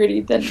of the word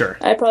gritty. Then sure.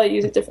 I probably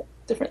use it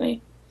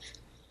differently.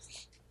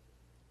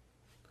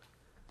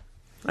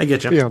 I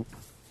get you. Yeah.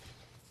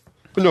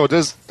 But no,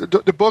 there's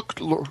the book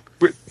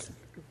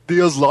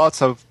deals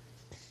lots of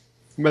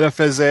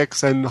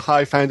metaphysics and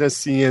high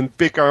fantasy and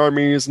big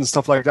armies and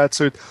stuff like that.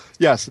 So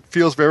yes, it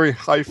feels very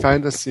high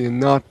fantasy and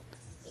not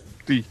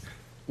the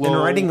and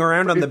riding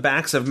around on the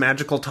backs of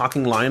magical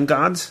talking lion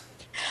gods.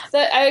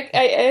 That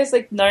I was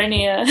like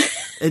Narnia.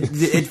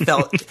 It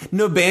felt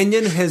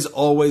Nobanian has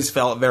always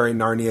felt very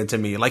Narnia to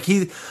me. Like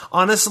it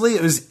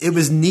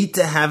was neat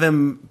to have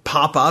him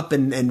pop up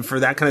and for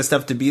that kind of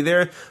stuff to be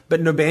there.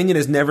 But Nobanian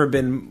has never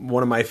been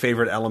one of my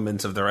favorite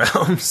elements of the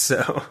realm.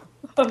 So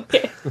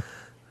okay.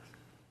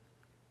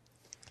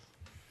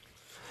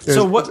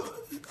 So what?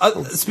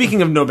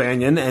 Speaking of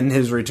Nobanian and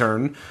his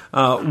return,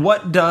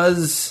 what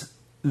does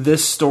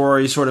this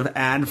story sort of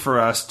add for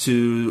us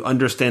to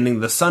understanding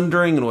the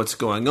Sundering and what's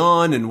going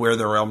on and where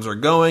the realms are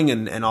going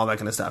and all that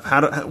kind of stuff?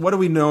 What do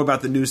we know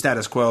about the new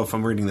status quo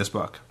from reading this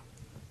book?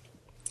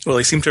 Well,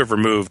 they seem to have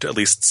removed at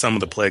least some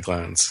of the plague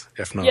lands,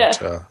 if not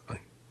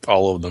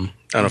all of them.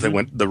 I don't know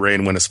if the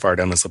rain went as far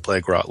down as the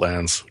plague wrought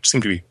lands, which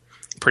seem to be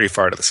pretty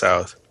far to the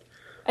south.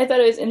 I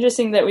thought it was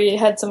interesting that we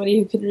had somebody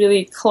who could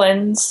really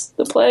cleanse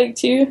the plague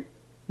too.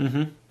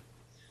 Mm-hmm.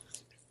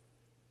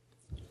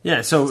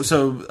 Yeah,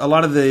 so a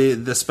lot of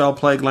the spell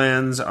plague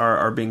lands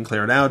are being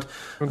cleared out.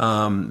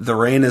 The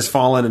rain has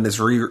fallen and has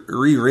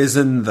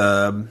re-risen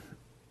the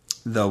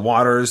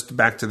waters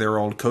back to their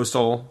old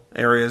coastal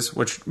areas,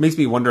 which makes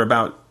me wonder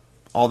about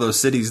all those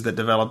cities that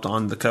developed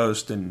on the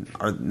coast and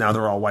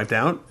they're all wiped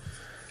out.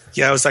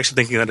 Yeah, I was actually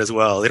thinking that as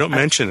well. They don't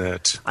mention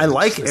it. I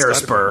like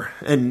Airspur,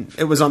 and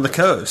it was on the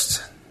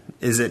coast.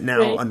 Is it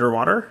now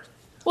underwater?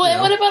 Well,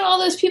 and what about all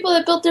those people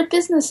that built their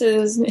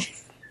businesses?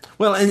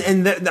 Well,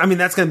 and I mean,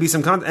 that's going to be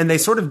some content. And they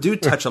sort of do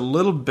touch a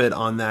little bit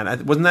on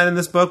that. Wasn't that in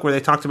this book where they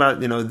talked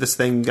about, this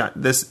thing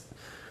got this,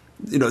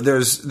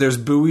 there's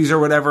buoys or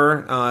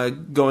whatever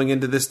going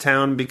into this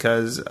town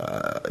because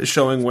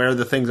showing where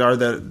the things are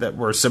that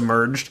were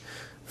submerged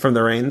from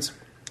the rains.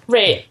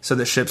 Right. So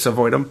that ships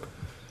avoid them.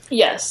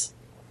 Yes.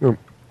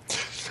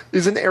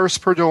 Isn't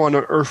Erisper on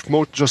an Earth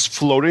moat just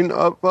floating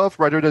above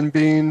rather than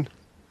being...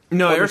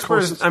 No,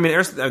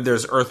 Erisper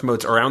there's Earth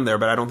moats around there,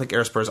 but I don't think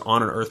Erisper is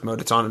on an Earth moat.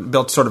 It's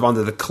built sort of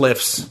onto the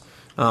cliffs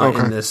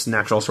in this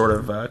natural sort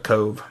of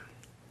cove.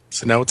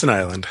 So now it's an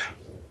island.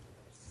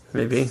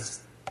 Maybe.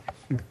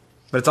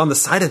 But it's on the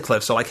side of the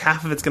cliff, so like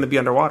half of it's going to be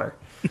underwater.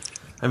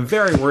 I'm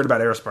very worried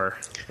about Erisper.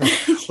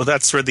 Well,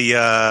 that's where the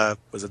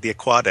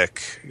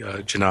aquatic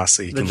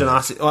Genasi. The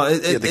Genasi. Well,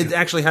 it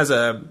actually has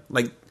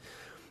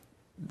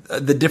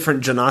the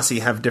different Genasi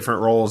have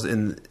different roles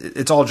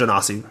it's all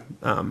Genasi,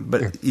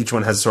 but each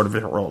one has sort of a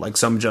different role. Like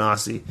some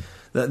Genasi,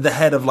 the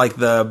head of like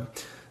the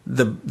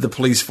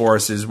police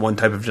force is one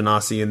type of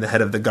Genasi, and the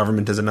head of the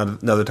government is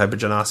another type of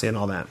Genasi, and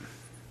all that.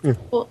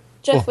 Well,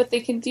 Jeff, what they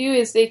can do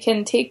is they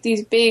can take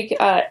these big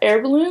air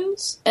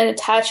balloons and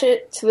attach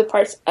it to the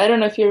parts. I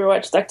don't know if you ever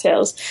watched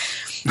DuckTales,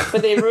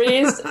 but they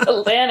raised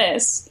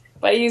Atlantis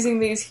by using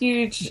these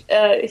huge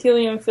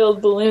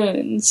helium-filled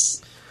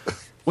balloons.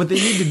 What they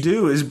need to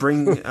do is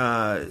bring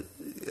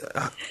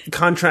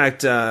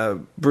contract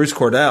Bruce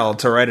Cordell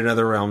to write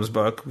another Realms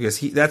book because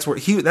that's where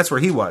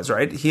he was,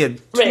 right? He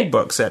had two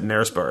books set in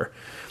Erisper.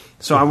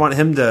 So I want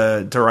him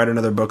to write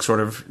another book, sort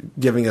of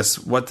giving us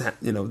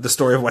the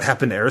story of what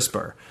happened to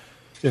Erisper.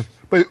 Yeah,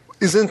 but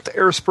isn't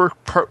Erisper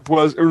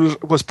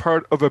was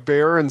part of a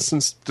bear, and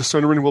since the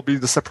Sun Ring will be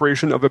the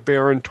separation of a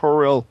bear and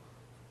Toril,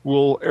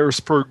 will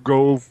Erisper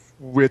go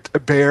with a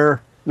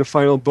bear in the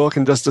final book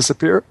and just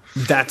disappear?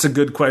 That's a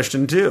good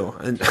question too.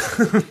 And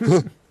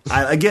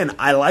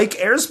I like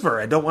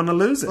Erisper. I don't want to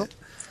lose it.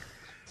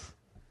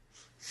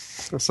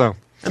 So,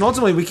 and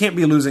ultimately, we can't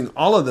be losing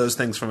all of those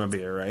things from a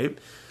beer, right?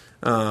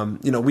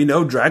 We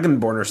know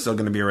Dragonborn are still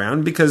going to be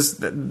around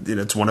because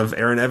it's one of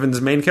Aaron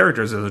Evans' main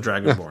characters as a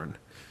Dragonborn.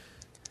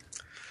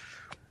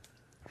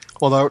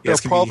 Well, there's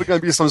probably going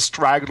to be some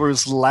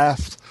stragglers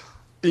left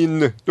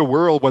in the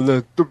world when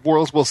the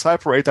worlds will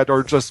separate that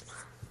are just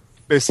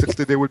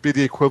basically they would be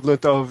the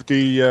equivalent of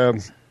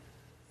the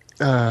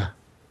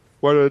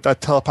that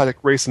telepathic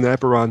race in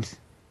Eberron.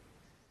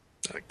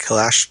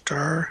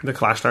 Kalashtar? The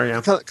Kalashtar, yeah.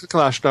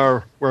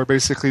 Kalashtar, where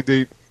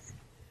basically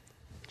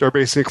they're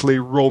basically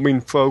roaming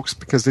folks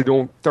because they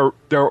don't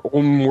their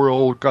own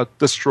world got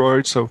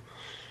destroyed,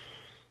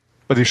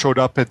 but they showed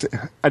up at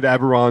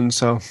Eberron,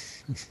 so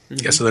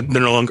yeah, so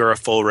they're no longer a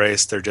full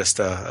race, they're just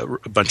a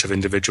bunch of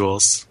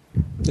individuals.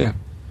 Yeah.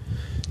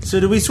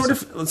 So do we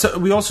so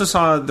we also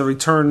saw the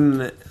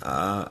return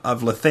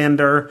of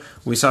Lathander.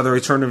 We saw the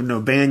return of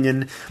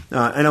Nobanian.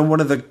 And one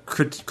of the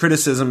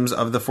criticisms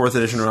of the 4th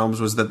edition Realms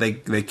was that they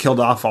killed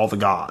off all the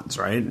gods,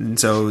 right? And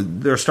so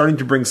they're starting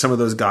to bring some of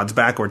those gods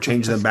back or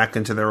change them back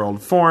into their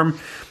old form.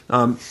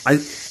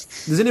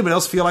 Does anybody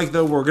else feel like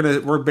though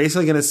we're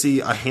basically gonna see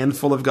a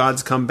handful of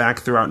gods come back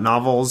throughout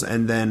novels,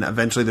 and then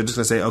eventually they're just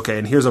gonna say, okay,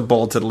 and here's a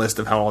bulleted list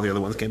of how all the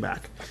other ones came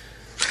back?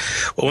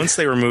 Well, once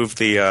they remove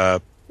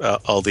the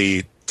all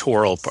the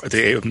Toril,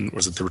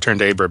 the Return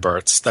to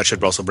Aberbarts, that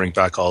should also bring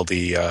back all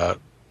the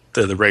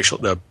racial,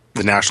 the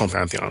national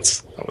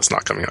pantheons. That was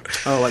not coming out.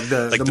 Oh, like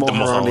the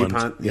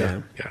Mulholland.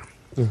 Yeah.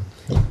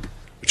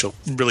 Which will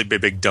really be a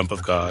big dump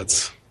of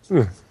gods.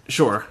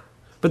 Sure.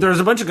 But there's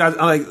a bunch of gods,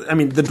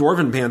 the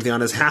Dwarven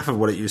pantheon is half of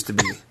what it used to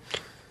be.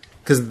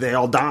 Because they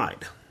all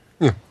died.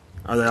 Yeah.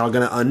 Are they all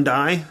going to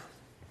undie?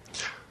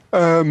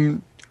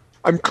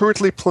 I'm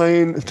currently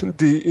playing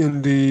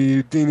in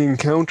the Dean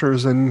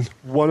Encounters, and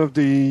one of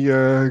the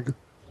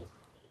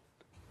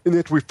in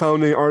it we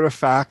found an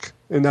artifact,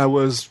 and that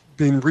was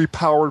being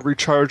repowered,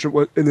 recharged,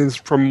 and it's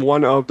from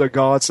one of the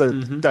gods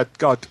that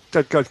got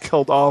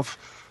killed off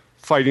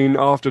fighting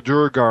off the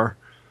Durgar.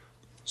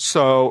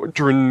 So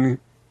during,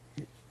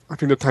 I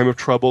think, the time of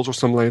troubles or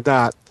something like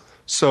that.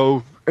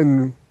 So,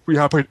 and we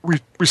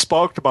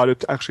spoke about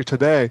it actually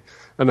today,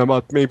 and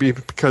about maybe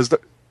because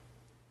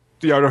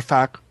the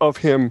artifact of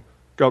him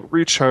got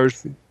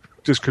recharged,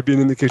 this could be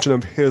an indication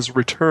of his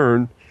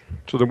return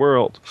to the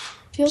world.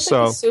 Feels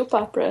like a soap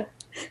opera.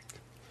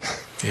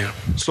 Yeah,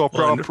 soap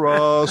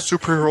opera,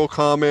 superhero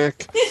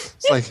comic.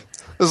 It's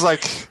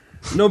like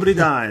nobody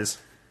dies.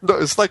 No,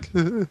 it's like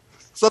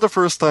it's not the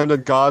first time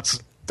that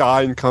gods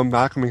die and come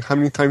back. I mean, how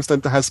many times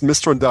then has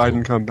Mystra died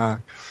and come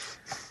back?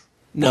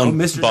 No,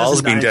 Mystra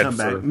doesn't die and come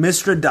back.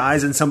 Mystra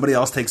dies and somebody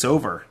else takes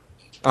over.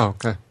 Oh,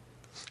 okay.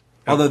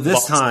 Although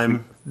this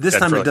time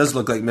it does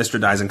look like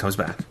Mystra dies and comes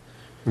back.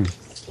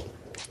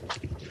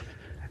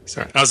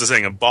 Sorry, I was just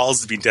saying,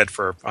 Baal's been dead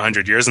for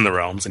 100 years in the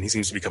Realms, and he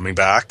seems to be coming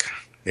back.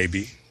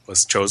 Maybe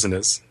was chosen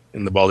as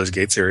in the Baldur's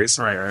Gate series.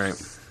 Right.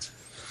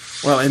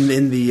 Well,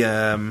 in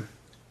the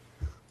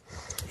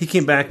he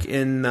came back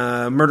in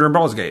Murder in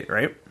Baldur's Gate,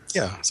 right?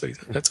 Yeah, so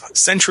that's a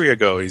century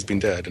ago he's been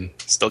dead and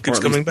still keeps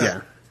coming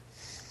back.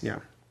 Yeah.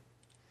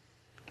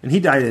 And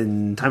he died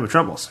in Time of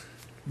Troubles.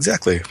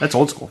 Exactly. That's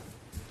old school.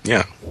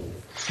 Yeah.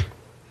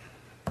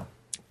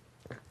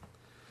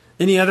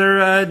 Any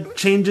other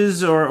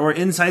changes or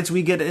insights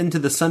we get into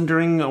the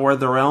Sundering or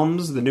the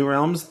realms, the new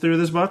realms, through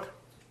this book?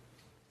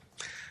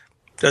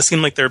 Does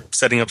seem like they're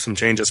setting up some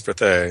changes for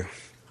Thay,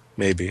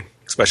 maybe,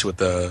 especially with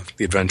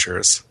the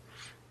adventures.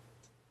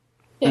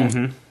 Yeah.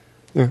 Mm-hmm.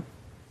 Yeah.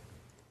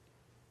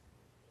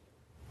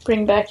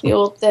 Bring back the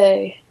old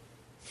Thay.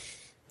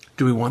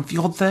 Do we want the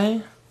old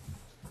Thay?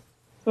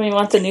 Do we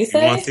want the new You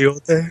Thay? want the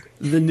old Thay?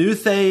 The new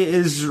Thay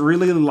is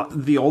really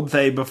the old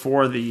Thay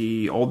before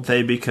the old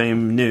Thay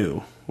became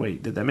new.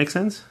 Wait, did that make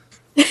sense?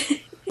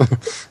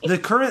 The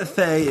current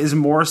Thay is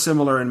more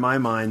similar in my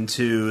mind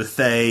to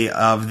Thay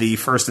of the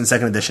first and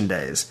second edition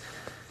days.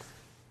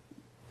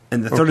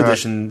 And the third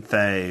edition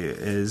Thay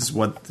is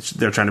what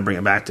they're trying to bring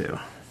it back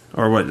to.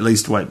 Or at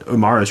least what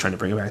Umara is trying to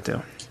bring it back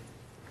to.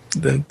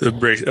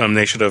 The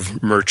nation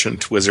of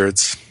merchant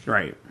wizards.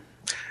 Right.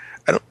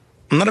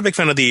 I'm not a big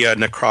fan of the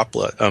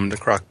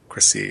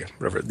necrocracy,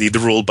 whatever, the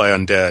ruled by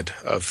undead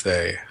of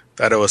Thay.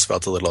 That always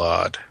felt a little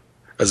odd,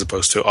 as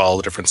opposed to all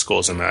the different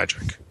schools of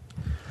magic.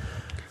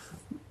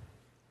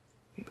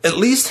 At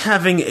least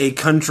having a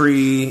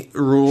country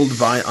ruled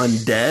by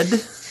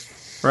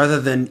undead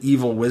rather than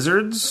evil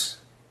wizards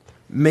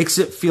makes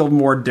it feel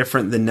more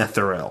different than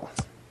Netheril.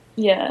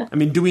 Yeah. I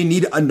mean, do we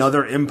need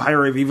another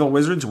empire of evil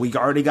wizards? We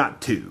already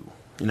got two,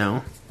 you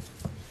know?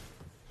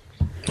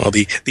 Well,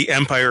 the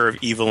empire of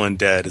evil and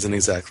dead isn't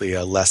exactly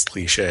a less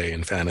cliche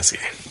in fantasy.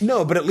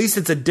 No, but at least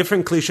it's a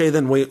different cliche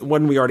than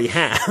one we already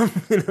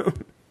have. You know?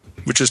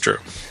 Which is true.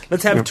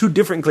 Let's have two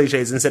different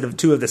cliches instead of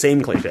two of the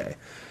same cliche.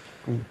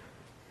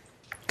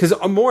 Because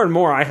more and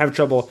more I have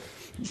trouble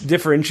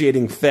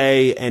differentiating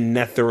Thay and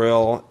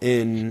Netheril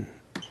in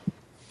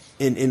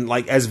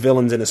like as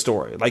villains in a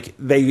story. Like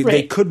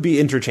they could be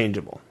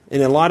interchangeable.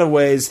 In a lot of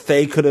ways,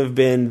 Thay could have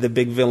been the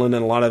big villain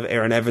in a lot of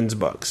Aaron Evans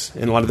books,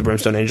 in a lot of the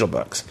Brimstone Angel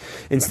books,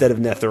 instead of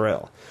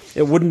Netheril.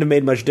 It wouldn't have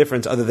made much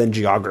difference other than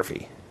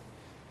geography.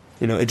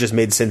 You know, it just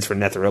made sense for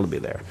Netheril to be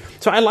there.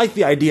 So I like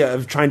the idea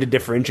of trying to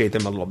differentiate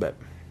them a little bit.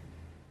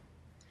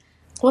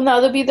 Well,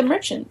 now they'll be the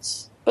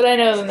merchants. But I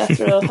know the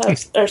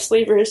Netheril are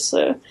slavers,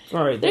 so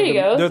All right, there you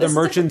go. They're the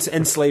merchants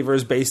and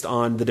slavers based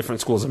on the different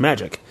schools of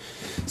magic.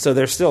 So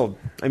they're still,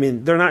 I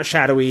mean, they're not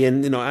shadowy,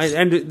 and you know,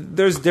 and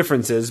there's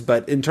differences,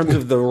 but in terms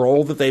of the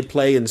role that they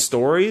play in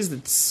stories,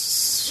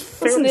 it's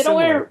fairly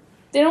similar.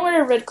 They don't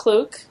wear a red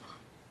cloak.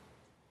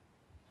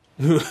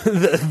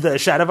 the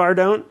Shadowvar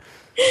don't?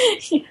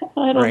 Yeah,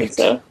 I don't think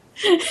so.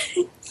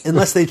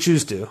 Unless they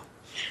choose to.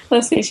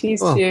 Unless they choose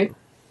to.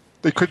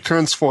 They could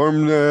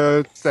transform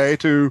Thay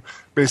to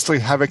basically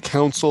have a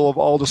council of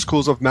all the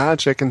schools of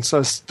magic, and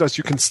so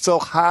you can still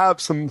have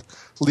some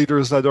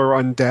leaders that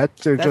are undead.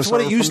 That's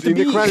what it used to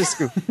be.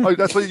 Oh,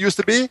 that's what it used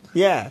to be?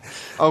 Yeah.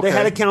 Okay. They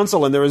had a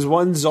council, and there was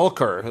one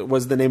Zulkur,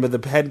 was the name of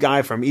the head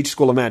guy from each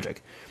school of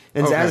magic.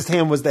 And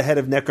Zaztam was the head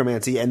of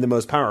necromancy and the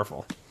most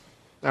powerful.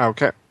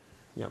 Okay.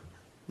 Yep.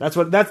 That's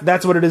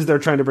what it is they're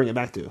trying to bring it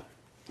back to.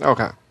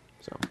 Okay.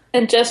 So.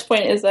 And Jeff's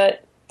point is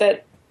that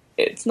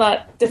it's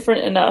not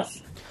different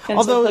enough.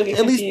 Although,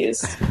 at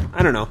least,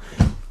 I don't know.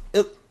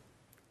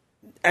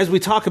 As we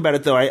talk about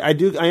it, though, I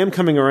am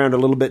coming around a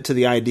little bit to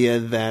the idea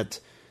that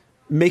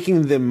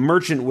making them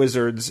merchant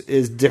wizards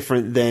is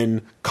different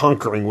than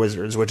conquering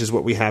wizards, which is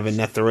what we have in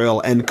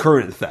Netheril and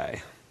current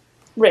Thay.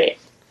 Right.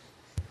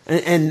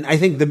 And I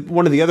think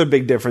one of the other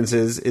big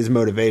differences is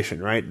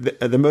motivation, right?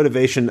 The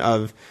motivation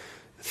of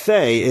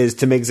Thay is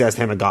to make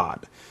Zaztam a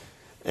god.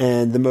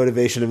 And the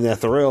motivation of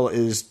Netheril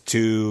is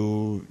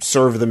to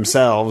serve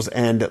themselves,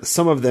 and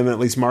some of them, at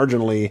least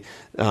marginally,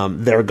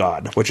 their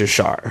god, which is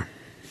Shar.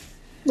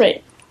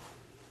 Right.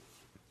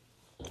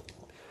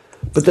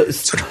 But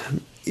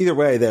either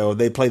way, though,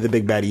 they play the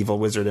big bad evil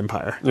wizard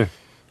empire. Yeah.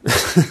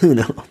 You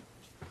know,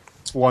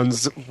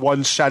 one's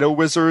shadow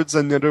wizards,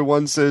 and the other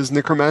one's is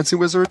necromancy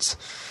wizards.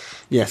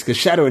 Yes, because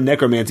shadow and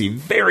necromancy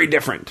very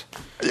different.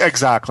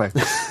 Exactly.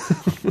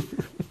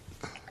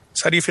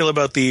 So how do you feel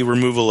about the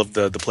removal of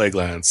the plague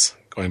lands?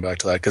 Going back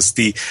to that, because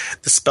the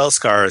spell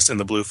scars in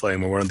the Blue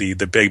Flame were one of the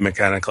big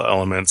mechanical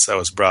elements that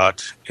was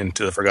brought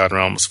into the Forgotten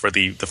Realms for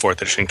the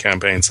 4th edition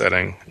campaign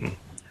setting.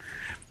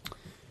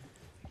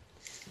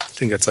 I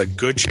think that's a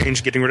good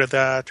change, getting rid of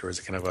that, or is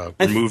it kind of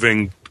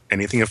removing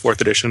anything in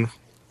 4th edition?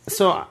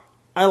 So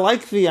I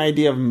like the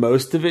idea of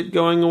most of it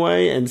going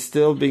away and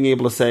still being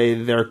able to say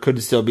there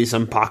could still be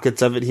some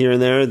pockets of it here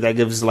and there. That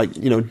gives, like,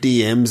 you know,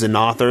 DMs and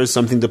authors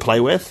something to play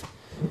with.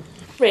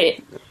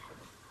 Right.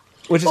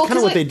 Which is kind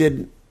of what they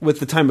did with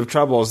the Time of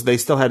Troubles. They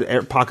still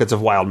had pockets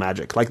of wild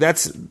magic. Like,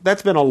 that's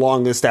been a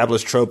long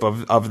established trope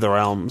of the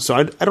realm. So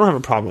I don't have a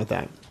problem with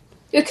that.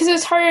 Because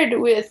it's hard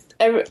with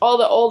all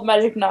the old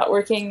magic not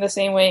working the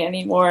same way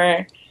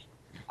anymore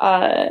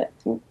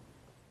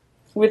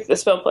with the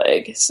spell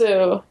plague.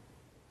 So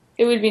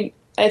it would be,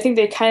 I think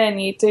they kind of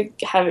need to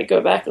have it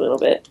go back a little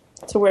bit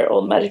to where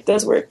old magic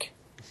does work.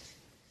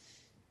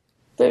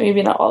 But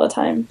maybe not all the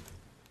time.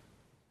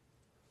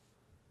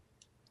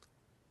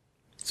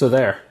 So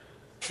there.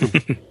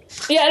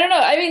 Yeah, I don't know.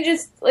 I mean,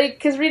 just like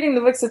because reading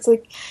the books, it's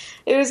like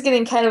it was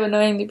getting kind of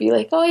annoying to be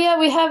like, oh yeah,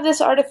 we have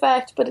this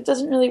artifact, but it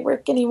doesn't really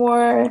work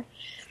anymore.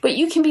 But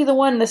you can be the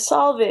one to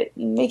solve it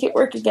and make it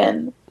work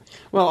again.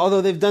 Well,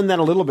 although they've done that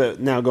a little bit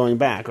now going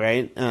back,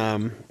 right?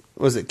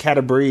 Was it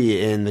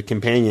Canterbury in The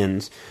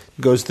Companions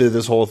goes through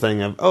this whole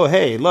thing of, oh,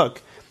 hey,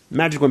 look,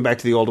 magic went back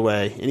to the old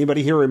way.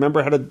 Anybody here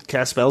remember how to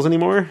cast spells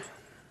anymore?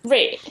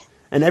 Right.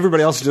 And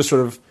everybody else just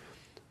sort of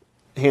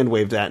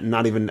hand-waved that and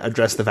not even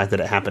addressed the fact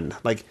that it happened.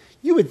 Like,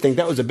 you would think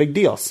that was a big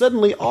deal.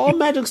 Suddenly, all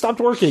magic stopped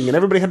working and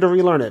everybody had to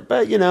relearn it.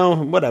 But,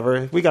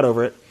 whatever. We got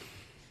over it.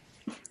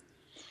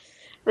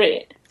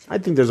 Right. I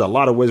think there's a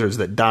lot of wizards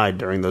that died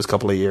during those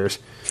couple of years.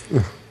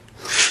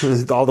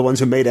 All the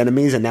ones who made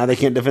enemies and now they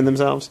can't defend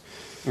themselves.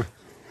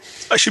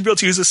 I should be able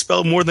to use this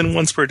spell more than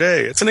once per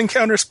day. It's an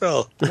encounter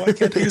spell. Why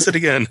can't I use it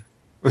again?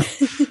 I'm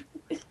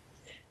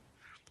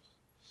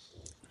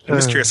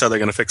just curious how they're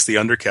going to fix the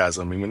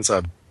underchasm. I mean, it's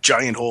a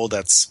giant hole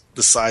that's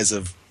the size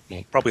of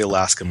probably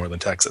Alaska more than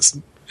Texas.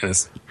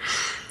 And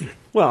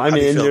well, I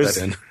mean,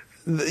 there's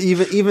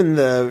even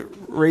the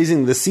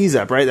raising the seas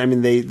up, right? I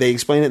mean, they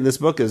explain it in this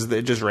book as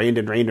it just rained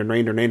and rained and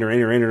rained and rained and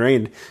rained and rained and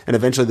rained, and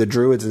eventually the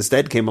Druids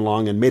instead came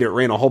along and made it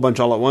rain a whole bunch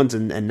all at once,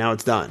 and now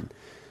it's done.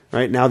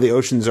 Right now, the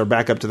oceans are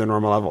back up to their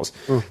normal levels.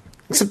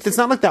 Except it's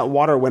not like that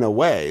water went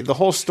away. The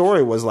whole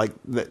story was like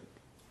that.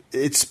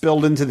 It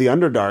spilled into the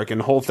Underdark,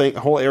 and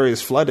whole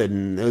areas flooded,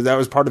 and that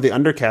was part of the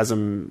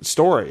Underchasm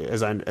story,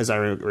 as I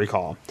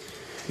recall.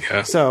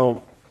 Yeah.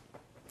 So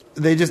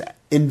they just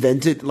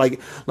invented like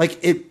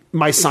it.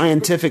 My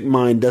scientific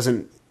mind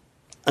doesn't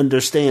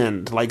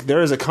understand. Like,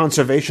 there is a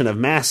conservation of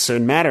mass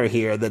and matter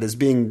here that is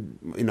being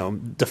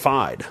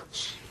defied.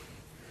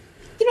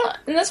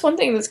 And that's one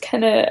thing that's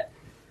kind of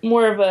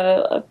more of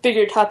a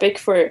bigger topic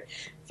for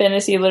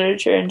fantasy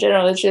literature in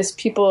general. It's just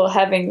people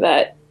having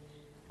that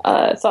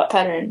thought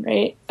pattern,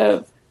 right,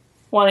 of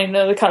wanting to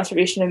know the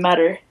conservation of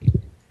matter.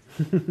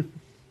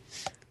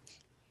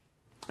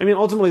 I mean,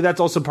 ultimately, that's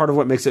also part of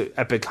what makes it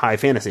epic high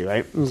fantasy,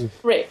 right?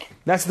 Right.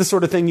 That's the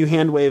sort of thing you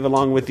hand wave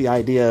along with the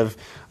idea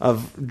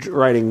of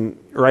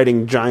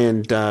writing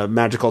giant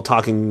magical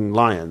talking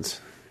lions.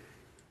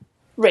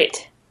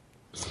 Right.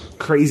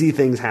 Crazy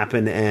things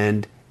happen,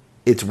 and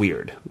it's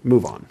weird.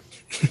 Move on.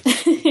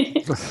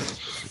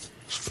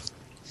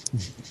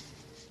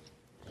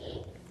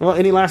 Well,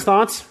 any last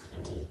thoughts?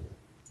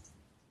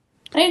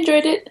 I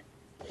enjoyed it.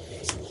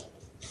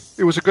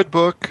 It was a good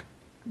book.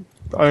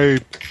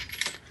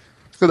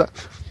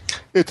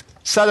 It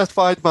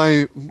satisfied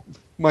my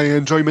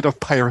enjoyment of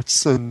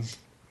pirates and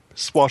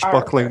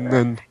swashbuckling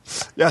and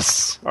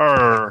yes.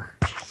 Arr.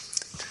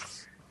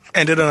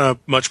 Ended on a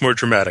much more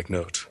dramatic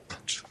note.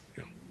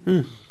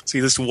 So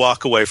you just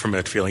walk away from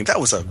it feeling that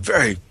was a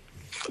very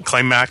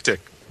climactic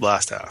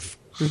last half.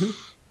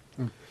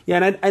 Mm-hmm.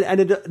 Yeah, and I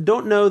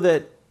don't know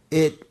that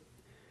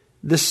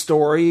the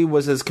story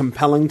was as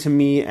compelling to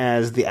me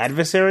as The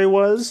Adversary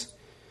was,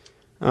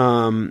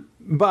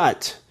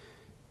 but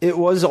it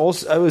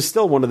was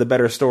still one of the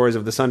better stories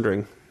of the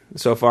Sundering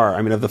so far.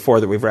 I mean, of the 4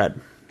 that we've read.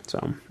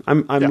 So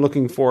I'm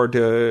looking forward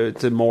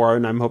to more,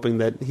 and I'm hoping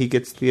that he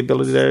gets the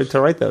ability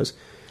to write those.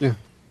 Yeah.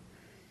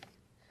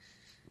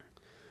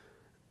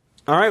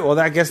 All right. Well,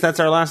 I guess that's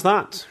our last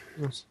thoughts.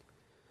 Yes.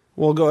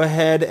 We'll go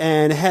ahead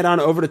and head on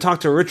over to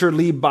talk to Richard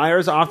Lee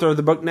Byers, author of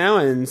the book now,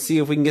 and see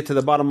if we can get to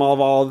the bottom of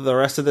all the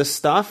rest of this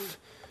stuff.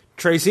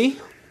 Tracy?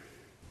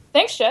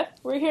 Thanks, Jeff.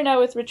 We're here now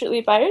with Richard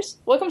Lee Byers.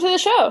 Welcome to the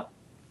show.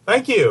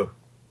 Thank you.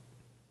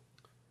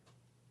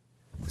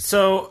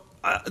 So,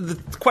 the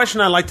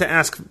question I like to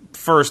ask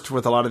first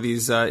with a lot of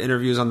these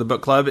interviews on the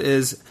book club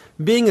is,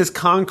 being as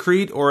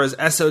concrete or as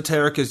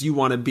esoteric as you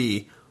want to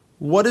be,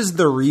 what is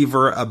The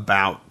Reaver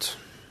about?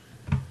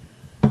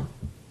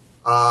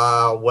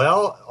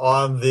 Well,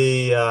 on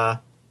the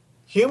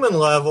human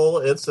level,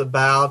 it's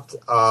about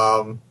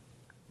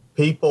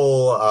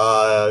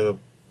people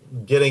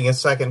getting a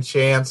second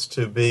chance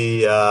to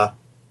be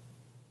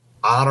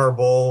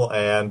honorable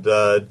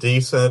and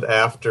decent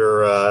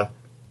after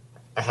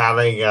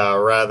having a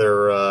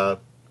rather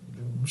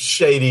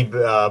shady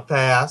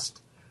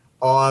past.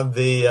 On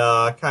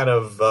the kind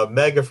of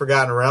mega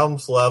Forgotten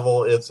Realms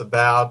level, it's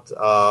about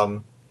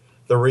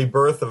the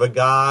rebirth of a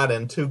god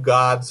and 2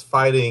 gods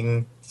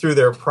fighting through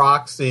their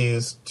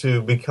proxies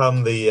to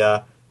become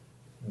the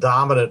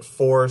dominant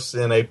force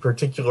in a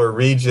particular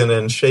region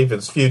and shape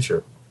its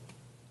future.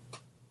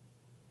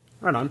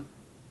 Right on.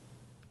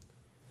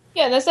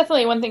 Yeah, that's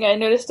definitely one thing I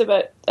noticed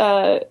about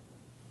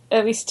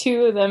at least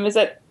 2 of them, is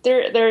that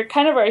they're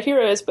kind of our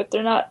heroes, but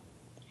they're not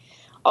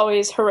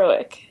always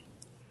heroic.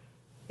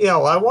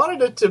 I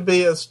wanted it to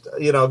be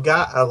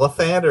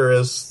Lathander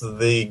is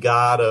the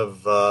god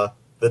of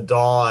the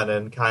dawn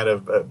and kind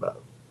of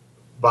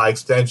by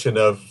extension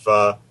of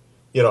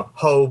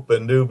hope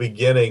and new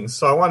beginnings.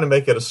 So I wanted to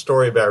make it a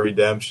story about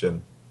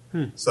redemption.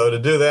 So to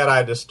do that, I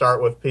had to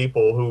start with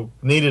people who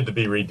needed to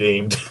be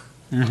redeemed.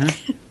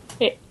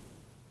 Mm-hmm.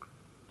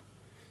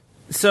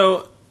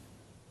 So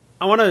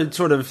I want to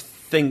sort of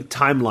think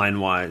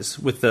timeline-wise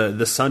with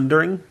the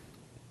Sundering.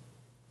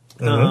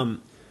 Mm-hmm.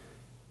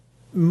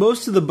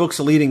 most of the books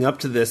leading up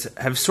to this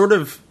have sort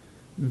of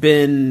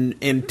been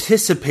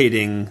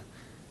anticipating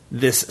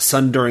this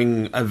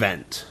Sundering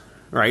event,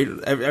 right?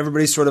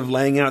 Everybody's sort of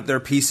laying out their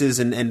pieces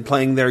and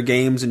playing their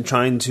games and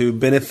trying to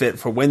benefit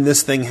for when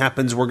this thing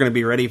happens, we're going to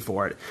be ready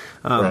for it.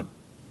 Right.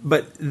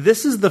 But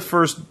this is the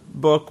first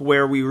book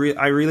where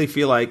I really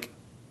feel like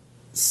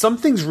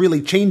something's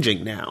really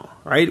changing now,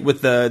 right?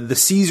 With the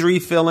seas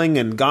refilling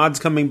and gods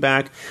coming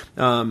back.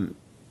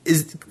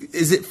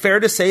 Is it fair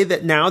to say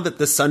that now that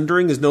the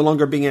Sundering is no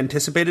longer being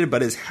anticipated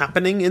but is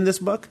happening in this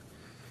book?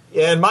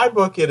 Yeah, in my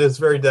book, it is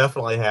very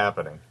definitely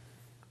happening.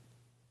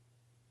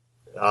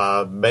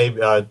 I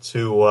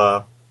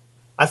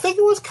think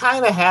it was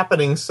kind of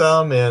happening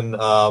some in,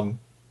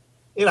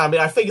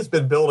 I think it's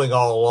been building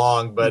all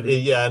along, but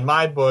in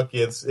my book,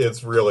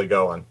 it's really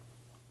going.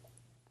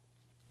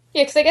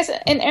 Yeah, because I guess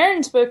in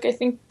Aaron's book, I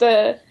think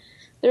there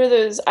were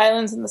those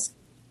islands in the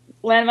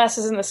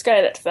landmasses in the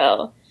sky that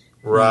fell.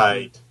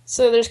 Right.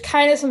 So there's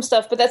kind of some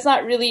stuff, but that's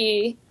not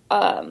really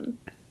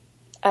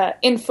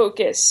in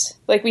focus.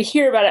 Like, we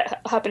hear about it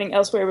happening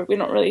elsewhere, but we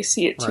don't really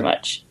see it too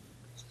much.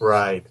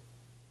 Right.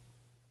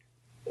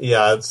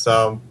 Yeah, it's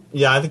I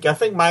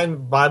think my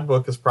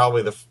book is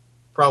probably the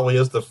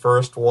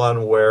first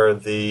one where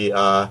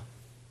the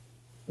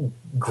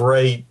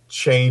great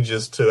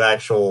changes to the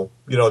actual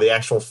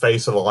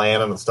face of the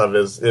land and stuff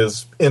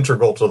is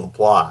integral to the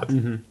plot.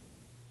 Mm-hmm.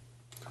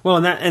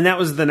 Well, and that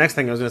was the next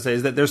thing I was going to say,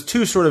 is that there's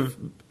two sort of,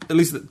 at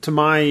least to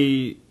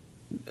my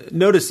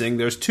noticing,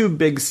 there's two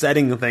big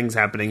setting things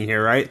happening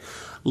here, right?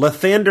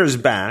 Lathander's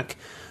back,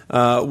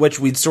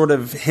 which we'd sort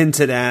of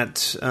hinted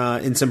at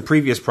in some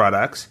previous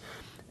products,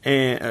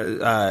 and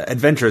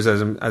adventures,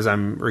 as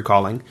I'm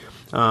recalling.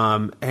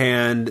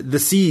 And the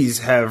seas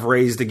have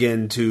raised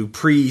again to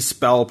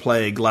pre-spell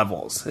plague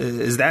levels.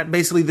 Is that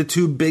basically the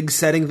two big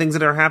setting things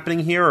that are happening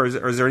here, or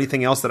is there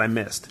anything else that I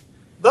missed?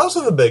 Those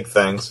are the big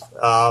things.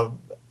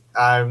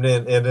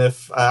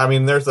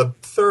 There's a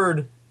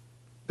third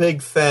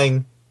big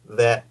thing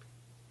that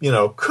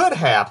could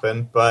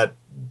happen, but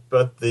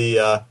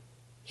the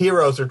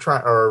heroes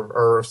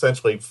are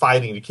essentially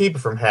fighting to keep it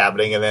from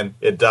happening, and then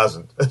it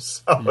doesn't.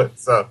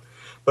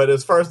 But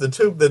as far as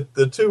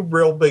the two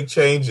real big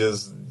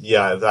changes,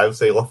 I would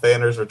say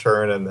Lathander's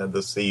return and then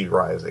the sea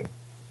rising.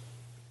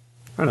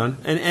 Right on.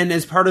 And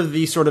as part of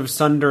the sort of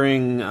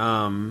Sundering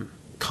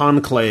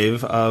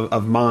conclave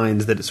of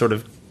minds that sort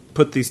of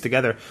put these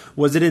together,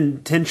 was it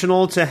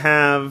intentional to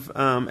have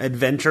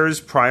adventures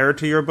prior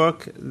to your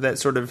book that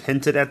sort of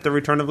hinted at the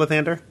return of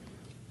Lathander?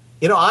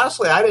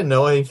 Honestly, I didn't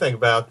know anything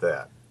about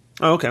that.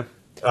 Oh, okay.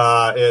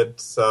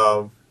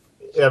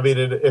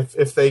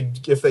 If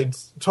they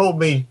told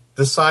me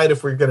decide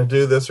if we're going to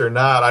do this or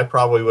not, I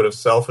probably would have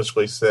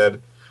selfishly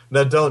said,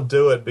 no, don't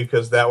do it,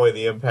 because that way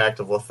the impact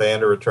of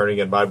Lathander returning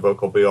in my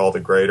book will be all the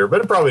greater.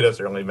 But it probably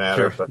doesn't really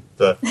matter. Sure.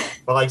 But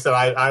like I said,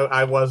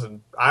 I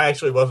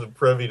actually wasn't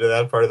privy to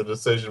that part of the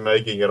decision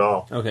making at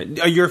all. Okay,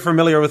 you're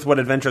familiar with what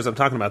adventures I'm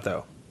talking about,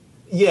 though?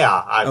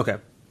 Yeah. Okay.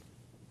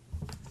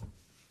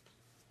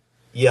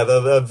 Yeah,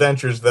 the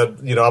adventures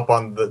that up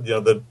on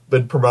that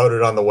been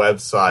promoted on the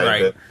website.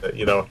 Right.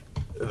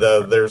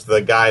 There's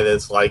the guy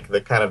that's like the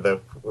kind of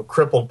the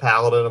crippled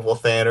paladin of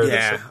Lathander.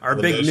 Yeah, our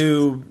big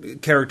new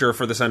character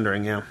for the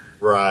Sundering. Yeah.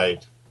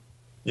 Right.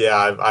 Yeah,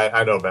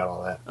 I know about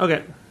all that.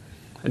 Okay.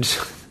 I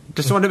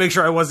just wanted to make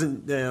sure I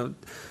wasn't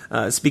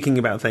speaking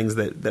about things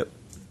that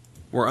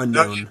were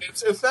unknown. No,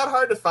 it's not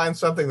hard to find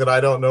something that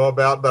I don't know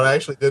about, but I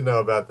actually did know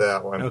about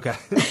that one. Okay.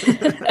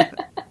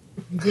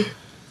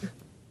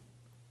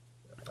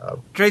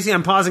 Tracy,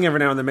 I'm pausing every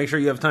now and then. Make sure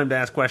you have time to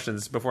ask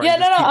questions before.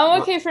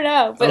 I'm okay for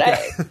now. But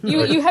okay.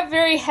 You have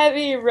very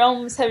heavy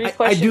questions.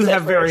 I do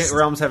have very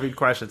realms heavy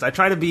questions. I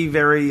try to be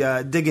very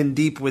digging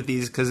deep with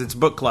these because it's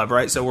book club,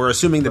 right? So we're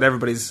assuming that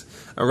everybody's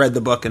read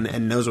the book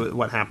and knows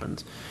what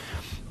happens.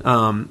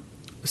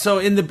 So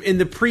in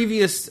the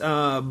previous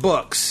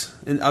books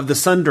of the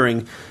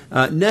Sundering,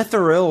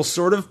 Netheril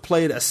sort of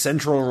played a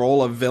central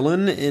role of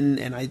villain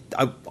in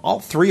all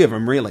three of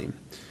them, really.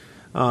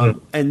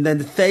 And then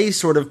Thay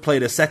sort of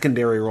played a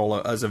secondary role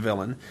as a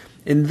villain.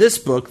 In this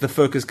book, the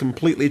focus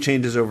completely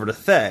changes over to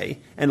Thay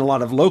and a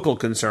lot of local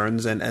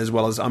concerns, and as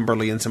well as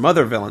Umberlee and some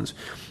other villains.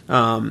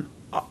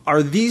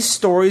 Are these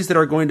stories that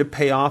are going to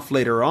pay off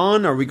later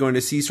on? Are we going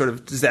to see sort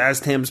of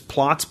Zaztam's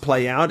plots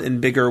play out in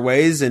bigger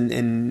ways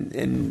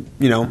and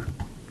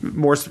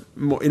more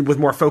with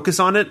more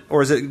focus on it,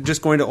 or is it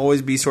just going to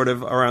always be sort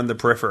of around the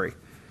periphery?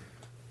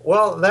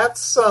 Well,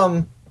 that's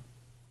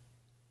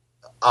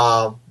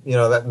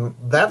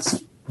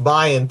that's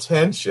my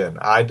intention.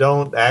 I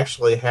don't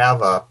actually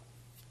have a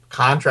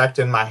contract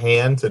in my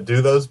hand to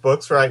do those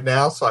books right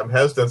now, so I'm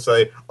hesitant to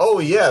say, oh,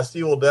 yes,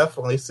 you will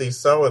definitely see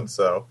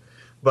so-and-so.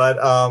 But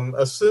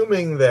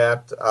assuming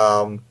that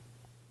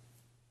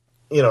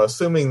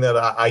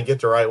I get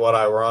to write what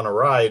I want to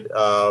write,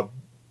 I've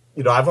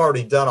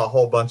already done a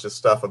whole bunch of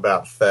stuff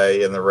about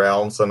Thay in the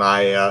realms, and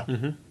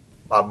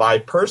my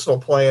personal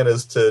plan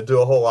is to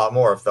do a whole lot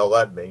more if they'll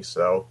let me,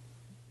 so...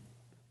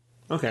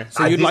 Okay,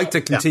 so you'd like to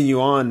continue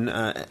on.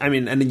 I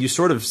mean, and then you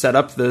sort of set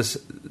up this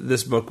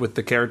book with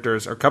the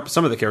characters, or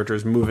some of the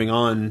characters, moving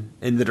on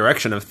in the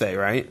direction of Thay,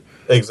 right?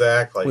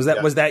 Exactly.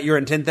 Was that your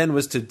intent then?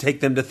 Was to take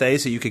them to Thay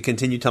so you could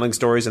continue telling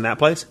stories in that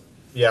place?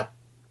 Yeah.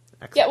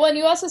 Excellent. Yeah. Well, and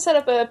you also set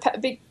up a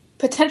big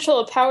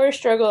potential power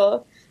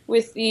struggle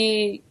with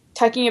the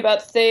talking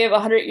about Thay of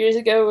 100 years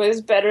ago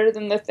was better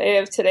than the Thay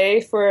of today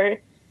for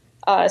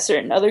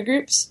certain other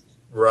groups.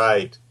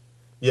 Right.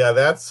 Yeah,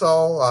 that's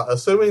all.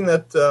 Assuming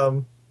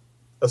that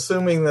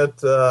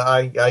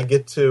I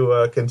get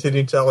to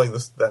continue telling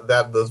this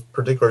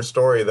particular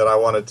story that I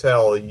want to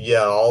tell,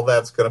 yeah, all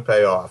that's going to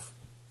pay off.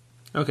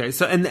 Okay,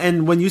 so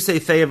and when you say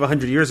Thay of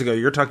 100 years ago,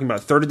 you're talking about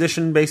 3rd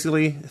edition,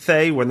 basically,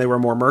 Thay, when they were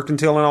more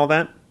mercantile and all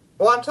that?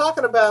 Well, I'm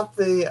talking about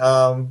the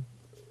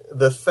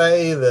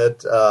Thay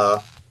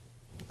that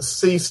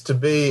ceased to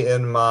be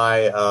in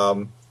my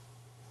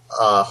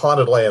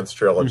Haunted Lands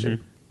trilogy,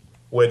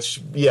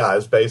 which, yeah,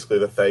 is basically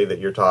the Thay that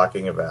you're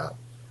talking about.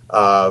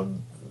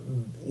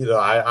 You know,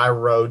 I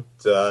wrote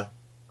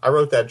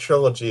that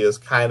trilogy as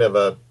kind of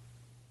a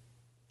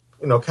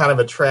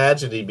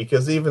tragedy,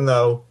 because even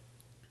though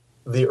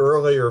the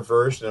earlier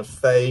version of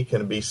Thay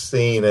can be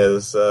seen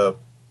as an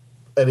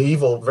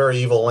very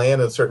evil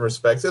land in certain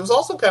respects, it was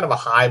also kind of a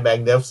high,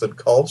 magnificent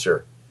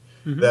culture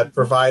that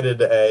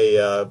provided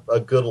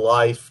a good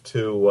life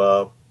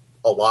to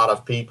a lot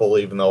of people,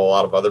 even though a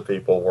lot of other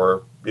people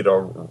were, you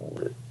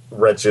know,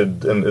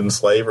 wretched in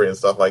slavery and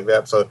stuff like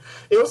that. So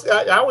it was.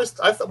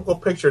 I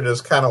pictured it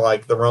as kind of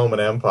like the Roman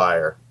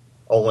Empire,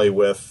 only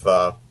with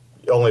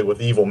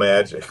evil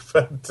magic.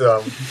 But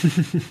the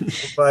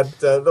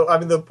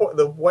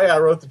way I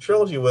wrote the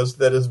trilogy was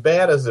that as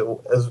bad as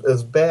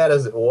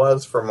it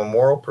was from a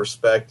moral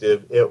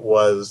perspective, it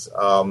was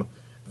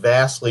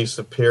vastly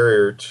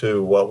superior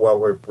to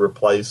what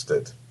replaced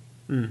it.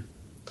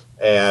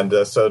 And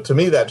so, to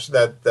me,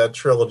 that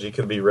trilogy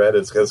can be read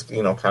as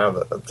you know, kind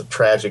of the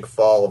tragic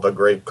fall of a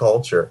great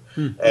culture.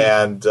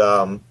 And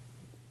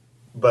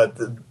but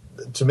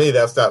to me,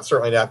 that's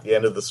certainly not the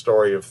end of the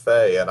story of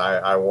Thay. And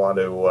I want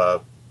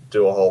to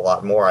do a whole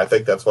lot more. I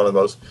think that's one of the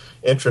most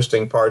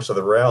interesting parts of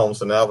the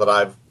realms. And now that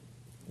I've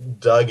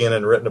dug in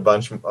and written a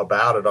bunch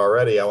about it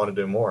already, I want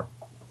to do more.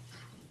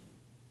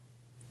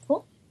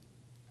 Cool.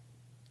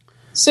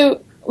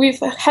 So we've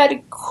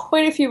had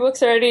quite a few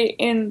books already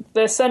in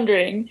the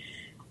Sundering.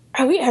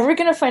 Are we ever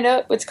going to find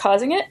out what's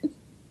causing it?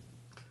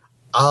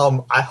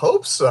 I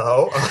hope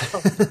so.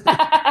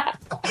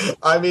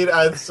 I mean,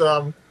 it's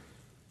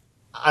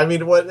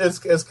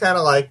it's kind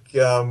of like,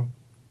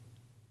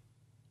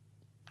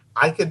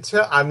 I could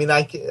tell. I mean,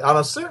 on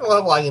a certain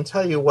level, I can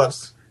tell you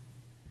what's,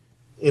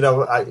 you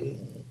know,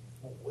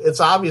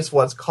 it's obvious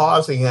what's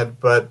causing it,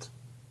 but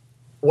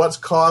what's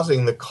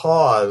causing the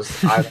cause,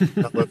 I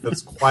don't know if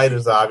it's quite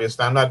as obvious.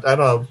 I don't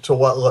know to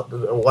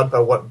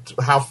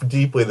how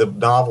deeply the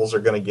novels are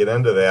going to get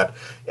into that.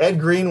 Ed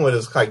Greenwood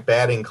is like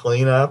batting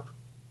cleanup.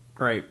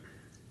 Right.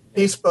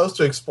 He's supposed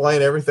to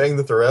explain everything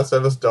that the rest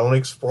of us don't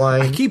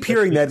explain. I keep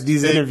hearing that in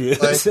these interviews.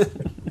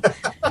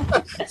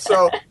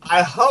 So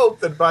I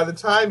hope that by the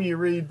time you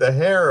read the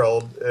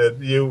Herald,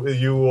 you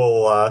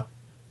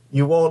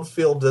won't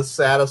feel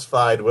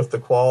dissatisfied with the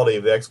quality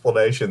of the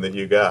explanation that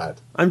you got.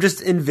 I'm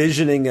just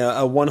envisioning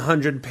a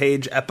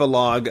 100-page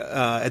epilogue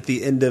at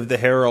the end of the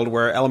Herald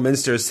where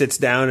Elminster sits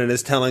down and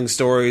is telling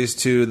stories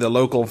to the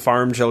local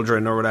farm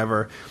children or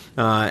whatever,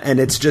 and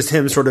it's just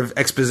him sort of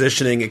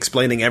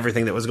explaining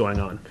everything that was going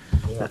on.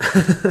 Yeah.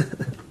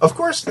 Of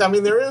course, I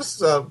mean, there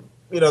is...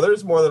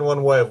 there's more than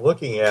one way of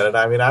looking at it.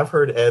 I mean, I've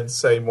heard Ed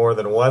say more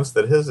than once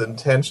that his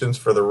intentions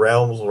for the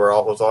realms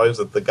was always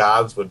that the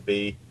gods would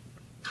be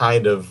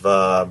kind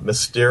of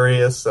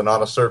mysterious and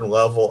on a certain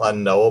level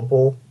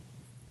unknowable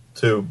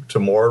to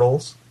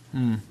mortals,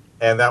 and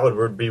that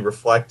would be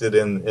reflected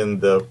in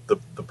the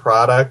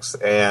products.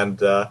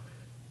 And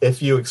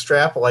if you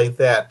extrapolate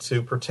that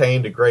to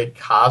pertain to great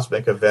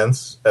cosmic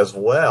events as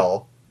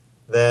well,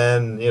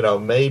 then, you know,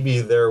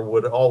 maybe there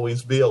would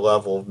always be a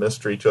level of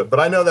mystery to it. But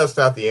I know that's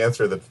not the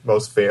answer that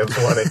most fans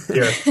want to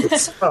hear.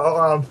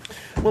 So,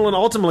 well, and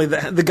ultimately,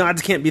 the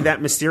gods can't be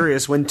that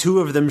mysterious when two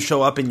of them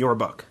show up in your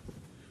book.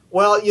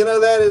 Well, you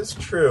know, that is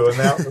true, and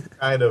that was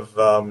kind of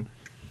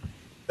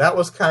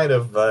that's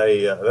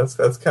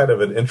kind of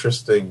an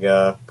interesting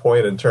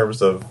point in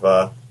terms of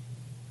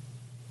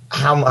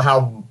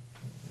how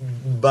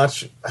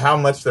much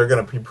they're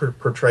going to be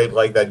portrayed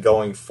like that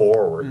going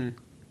forward.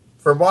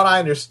 From what I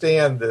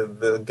understand,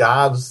 the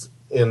gods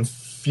in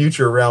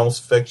future Realms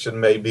fiction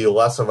may be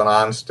less of an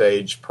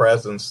onstage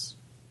presence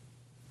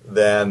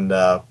than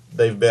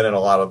they've been in a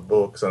lot of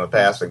books in the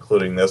past,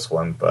 including this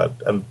one. But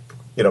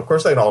you know, of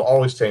course, they don't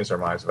always change their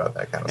minds about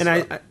that kind of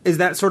stuff. And is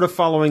that sort of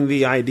following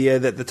the idea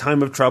that the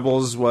time of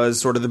troubles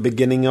was sort of the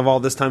beginning of all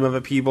this time of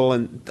upheaval,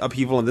 and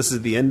this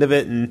is the end of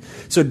it? And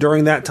so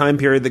during that time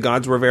period, the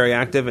gods were very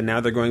active, and now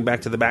they're going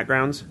back to the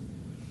backgrounds?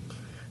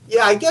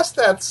 Yeah, I guess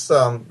that's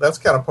kind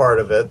of part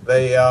of it.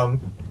 They, I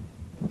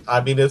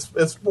mean,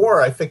 it's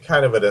more, I think,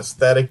 kind of an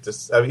aesthetic.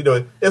 It's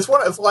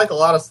like a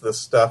lot of this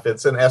stuff.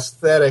 It's an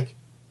aesthetic.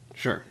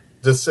 Sure.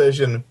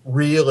 decision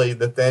really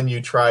that then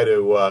you try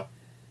to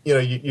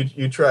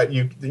you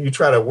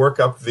try to work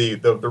up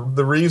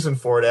the reason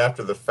for it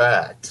after the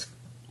fact.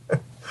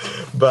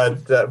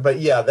 But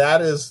yeah,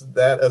 that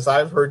as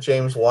I've heard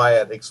James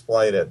Wyatt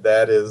explain it,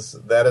 that is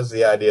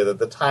the idea that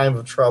the time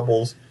of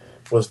troubles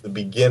was the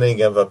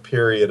beginning of a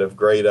period of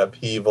great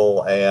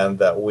upheaval, and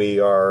that we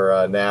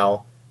are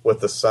now with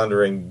the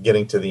Sundering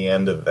getting to the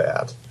end of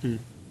that.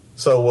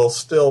 So we'll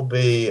still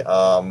be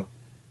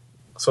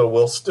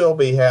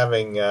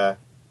having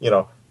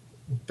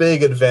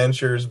big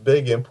adventures,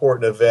 big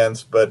important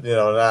events, but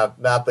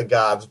not the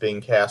gods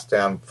being cast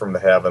down from the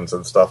heavens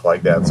and stuff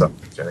like that so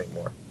much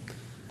anymore.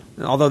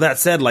 Although that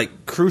said,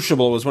 like,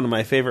 Crucible was one of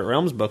my favorite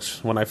Realms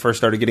books when I first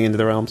started getting into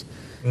the Realms,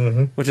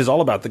 which is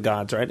all about the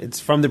gods, right? It's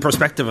from the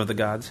perspective of the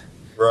gods.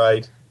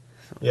 Right.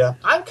 Yeah.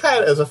 I'm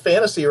kind of, as a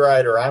fantasy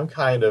writer, I'm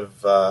kind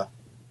of,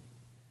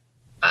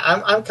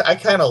 I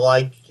kind of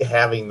like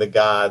having the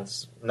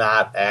gods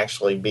not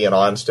actually be an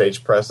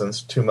on-stage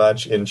presence too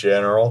much in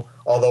general.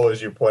 Although,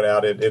 as you point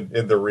out,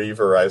 in the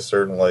Reaver, I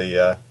certainly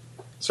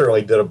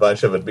did a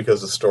bunch of it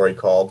because the story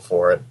called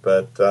for it.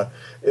 But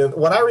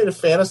when I read a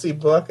fantasy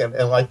book and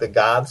like the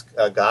god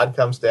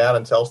comes down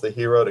and tells the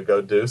hero to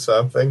go do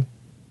something,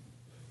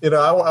 I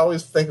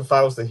always think if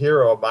I was the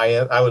hero at my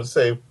end, I would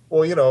say,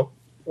 well,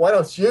 why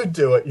don't you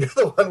do it? You're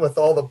the one with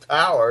all the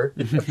power.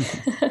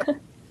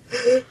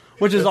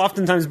 Which has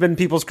oftentimes been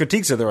people's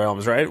critiques of the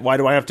Realms, right? Why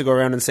do I have to go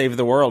around and save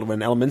the world when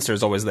Elminster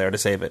is always there to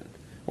save it?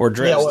 Or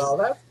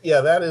Drizzt?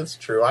 Yeah, well, that is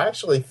true. I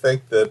actually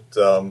think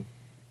that...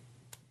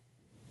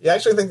 I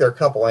actually think there are a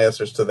couple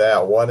answers to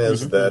that. One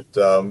is that,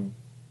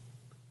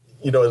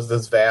 is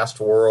this vast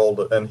world,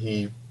 and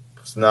he's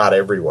not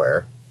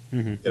everywhere.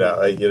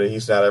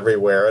 He's not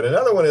everywhere. And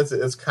another one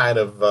is kind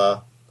of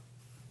a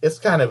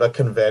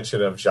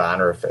convention of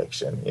genre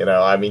fiction.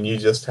 I mean,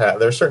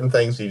 there's certain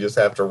things you just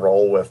have to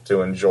roll with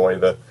to enjoy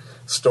the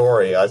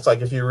story. It's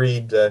like if you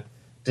read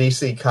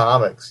DC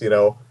Comics,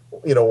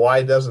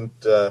 why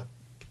doesn't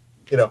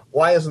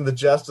why isn't the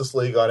Justice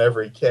League on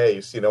every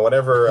case?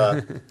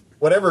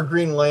 Whenever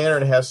Green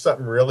Lantern has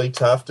something really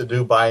tough to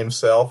do by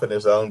himself in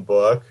his own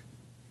book,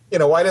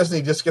 why doesn't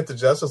he just get the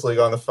Justice League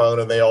on the phone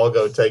and they all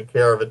go take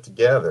care of it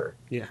together?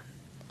 Yeah.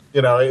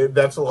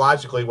 That's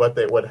logically what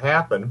would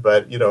happen,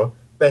 but,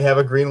 they have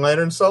a Green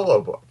Lantern solo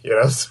book,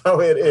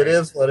 so it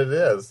is what it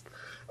is.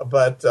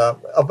 But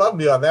above and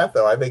beyond that,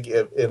 though, I think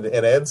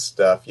in Ed's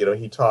stuff,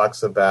 he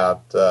talks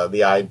about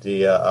the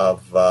idea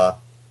of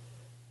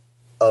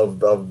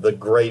the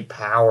great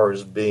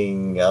powers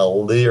being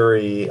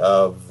leery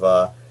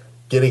of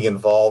getting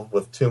involved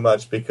with too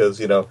much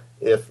because,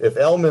 if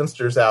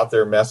Elminster's out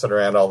there messing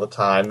around all the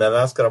time, then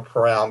that's going to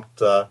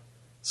prompt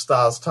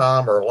Stas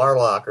Tom or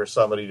Larlock or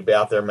somebody to be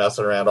out there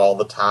messing around all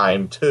the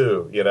time,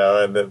 too,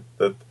 and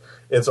that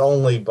it's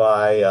only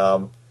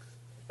by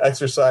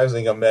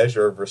exercising a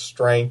measure of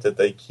restraint that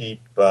they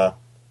keep the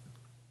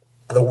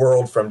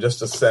world from just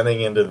descending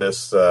into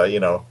this,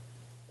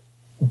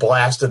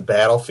 blasted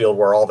battlefield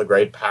where all the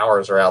great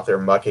powers are out there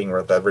mucking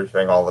with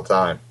everything all the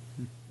time.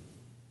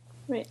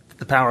 Right.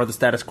 The power of the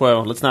status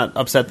quo. Let's not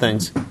upset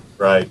things.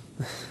 Right.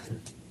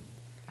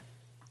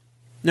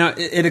 Now,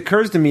 it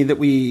occurs to me that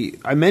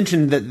I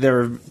mentioned that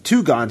there are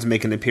two gods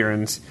make an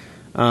appearance,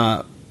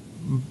 but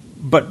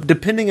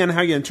depending on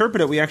how you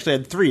interpret it, we actually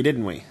had three,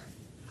 didn't we?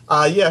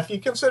 Yeah, if you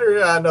consider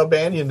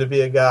Nobanian to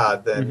be a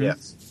god, then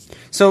yes.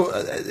 So,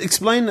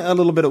 explain a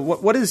little bit of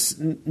what is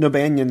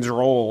Nobanian's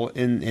role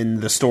in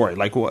the story?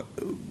 Like, what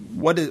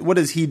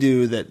does he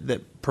do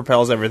that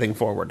propels everything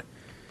forward?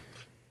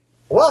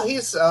 Well,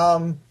 he's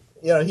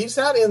he's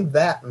not in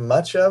that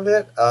much of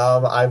it.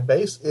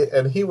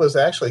 And he was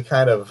actually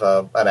kind of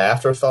an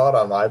afterthought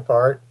on my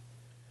part,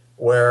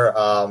 where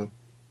I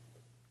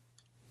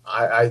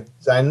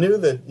knew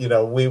that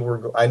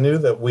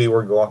we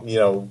were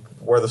going,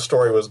 where the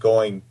story was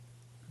going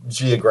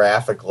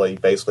geographically,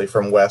 basically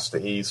from west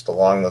to east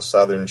along the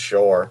southern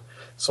shore.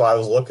 So I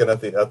was looking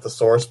at the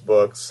source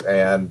books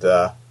and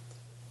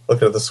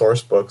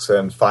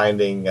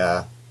finding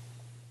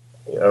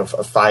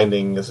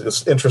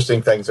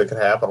interesting things that could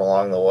happen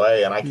along the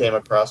way. And I came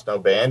across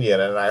Nobanian,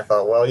 and I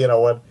thought,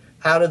 well,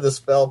 how did the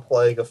spell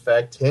plague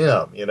affect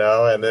him?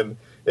 And then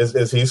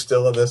is he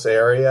still in this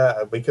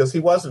area? Because he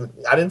wasn't.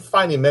 I didn't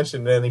find him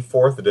mentioned in any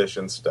 4th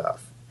edition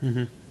stuff.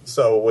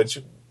 So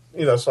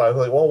so I was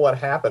like, well, what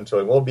happened to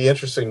him? Well, it'll be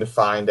interesting to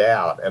find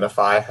out. And if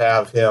I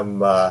have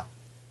him,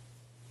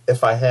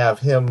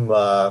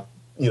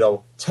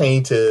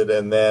 tainted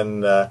and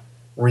then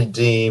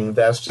redeemed,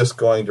 that's just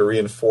going to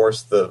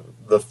reinforce the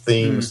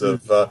themes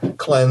of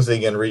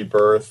cleansing and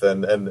rebirth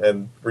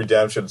and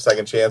redemption,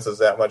 second chances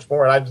that much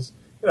more. And I just,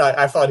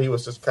 I thought he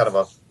was just kind of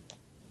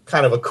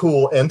a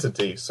cool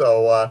entity.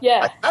 So I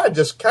kind of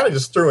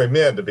just threw him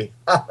in, to be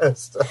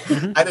honest.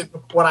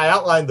 When I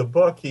outlined the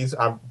book,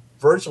 I'm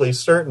virtually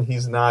certain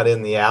he's not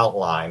in the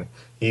outline.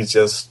 He's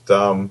just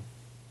partway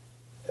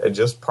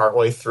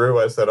through,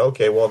 I said,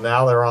 okay, well,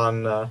 now they're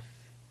on, now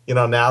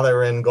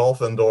they're in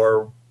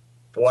Gulfendor.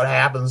 What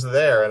happens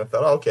there? And I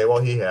thought, okay, well,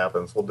 he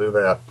happens. We'll do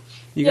that.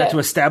 You got to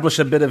establish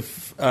a bit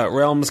of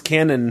Realms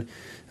canon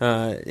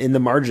in the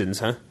margins,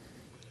 huh?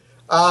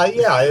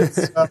 Yeah,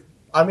 it's.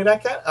 I mean,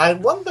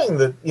 one thing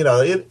that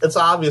it's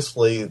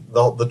obviously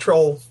the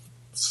Troll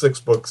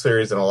 6-book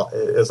series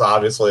is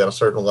obviously on a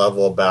certain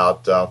level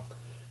about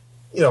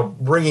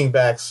bringing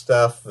back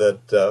stuff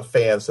that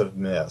fans have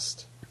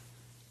missed,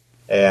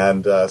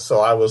 and so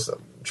I was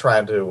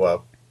trying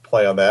to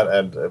play on that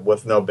and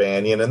with No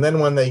Banyan, and then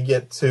when they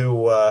get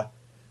to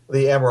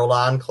the Emerald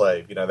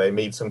Enclave, they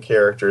meet some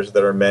characters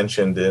that are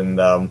mentioned in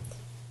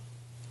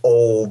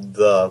old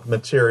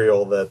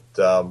material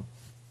that.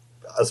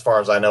 As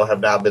far as I know, have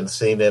not been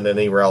seen in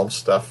any Realm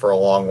stuff for a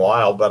long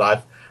while, but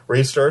I've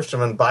researched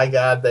them, and by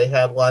God, they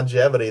had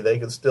longevity. They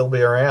could still be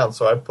around,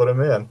 so I put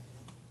them in.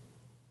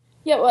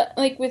 Yeah, well,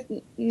 like with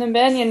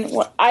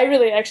Nambanian, I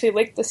really actually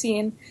liked the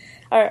scene,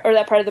 or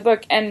that part of the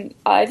book, and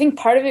I think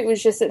part of it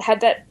was just it had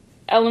that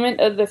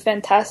element of the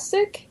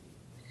fantastic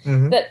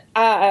that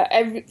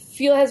I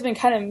feel has been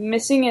kind of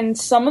missing in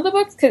some of the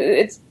books, because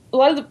it's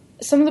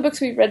some of the books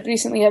we've read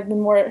recently have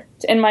been more,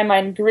 in my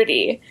mind,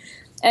 gritty.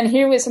 And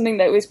here was something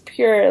that was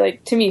pure,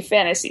 like, to me,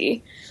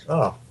 fantasy.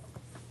 Oh,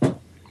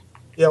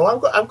 yeah.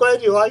 Well, I'm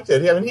glad you liked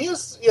it. I mean, he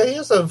does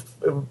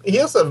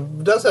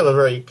have a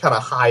very kind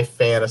of high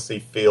fantasy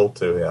feel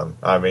to him.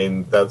 I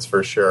mean, that's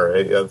for sure.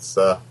 It's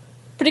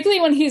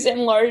particularly when he's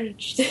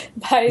enlarged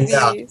by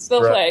the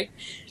Spill Plague.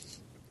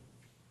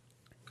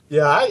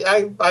 Yeah,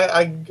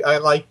 I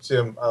liked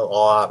him a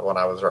lot when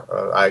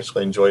I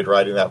actually enjoyed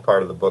writing that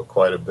part of the book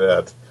quite a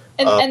bit.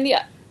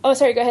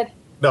 Sorry, go ahead.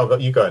 No,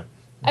 you go ahead.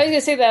 I was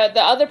going to say that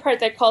the other part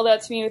that called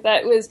out to me with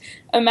that was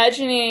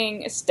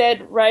imagining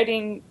Stead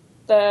writing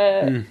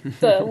the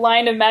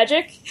line of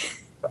magic.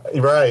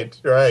 Right.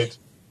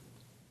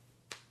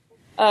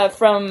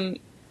 From,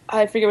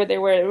 I forget what they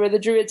were, where the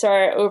druids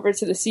are over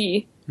to the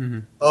sea. Mm-hmm.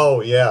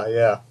 Oh,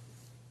 yeah.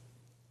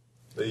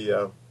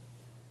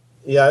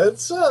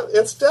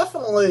 It's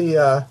definitely,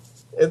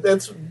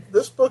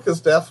 this book is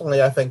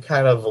definitely, I think,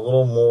 kind of a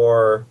little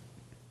more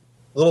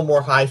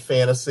high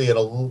fantasy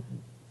and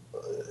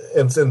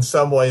in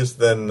some ways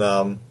than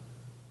some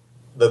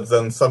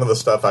of the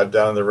stuff I've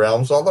done in the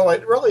Realms, although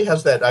it really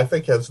has that, I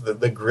think, has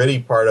the gritty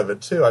part of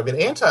it too. I mean,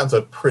 Anton's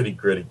a pretty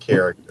gritty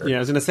character. Yeah, I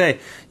was going to say,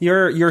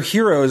 your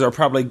heroes are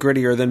probably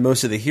grittier than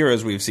most of the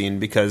heroes we've seen,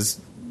 because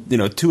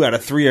 2 out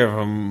of 3 of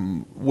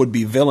them would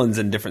be villains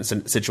in different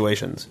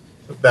situations.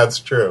 That's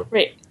true.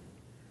 Right.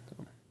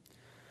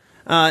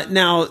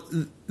 Now,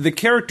 the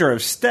character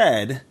of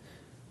Stead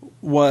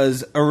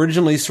was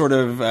originally sort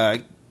of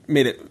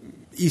made it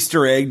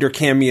Easter egged or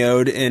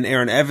cameoed in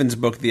Aaron Evans'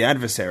 book, The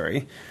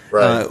Adversary.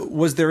 Right.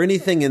 Was there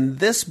anything in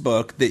this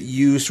book that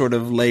you sort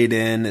of laid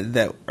in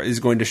that is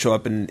going to show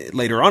up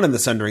later on in the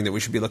Sundering that we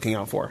should be looking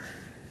out for?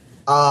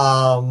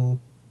 Well,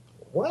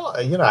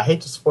 I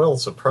hate to spoil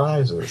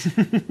surprises.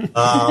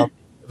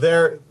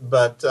 There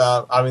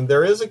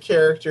is a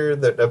character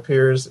that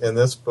appears in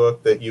this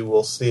book that you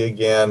will see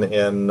again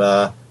in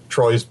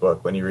Troy's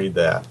book when you read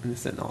that.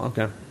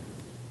 Okay.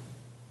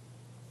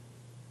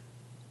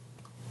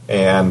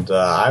 And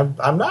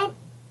I'm not,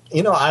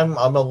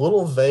 I'm a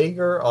little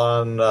vaguer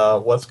on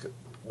what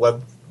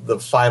the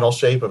final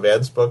shape of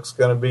Ed's book's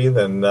going to be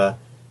than I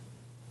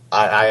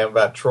am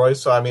about Troy.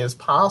 So I mean, it's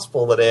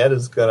possible that Ed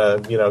is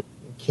going to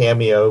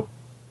cameo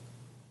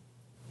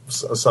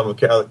some of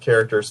the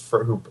characters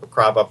who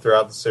crop up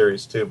throughout the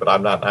series too. But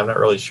I'm not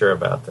really sure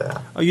about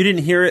that. Oh, you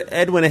didn't hear it?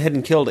 Ed went ahead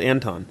and killed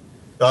Anton.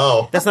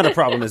 Oh, that's not a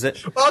problem, is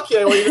it?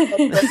 Okay, well, you don't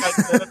think I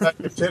said about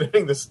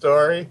continuing the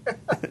story.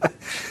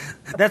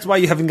 That's why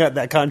you haven't got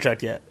that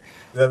contract yet.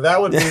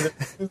 That would be the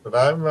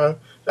reason.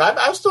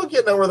 I'm still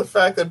getting over the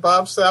fact that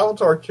Bob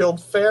Salvatore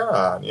killed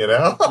Farron.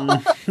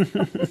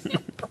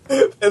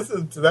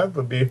 That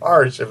would be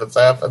harsh if it's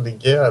happened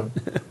again.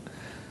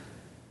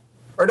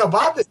 Or no,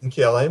 Bob didn't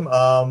kill him.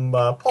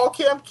 Paul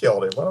Kemp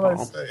killed him. What am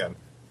I saying?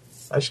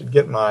 I should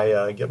get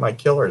my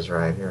killers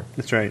right here.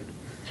 That's right.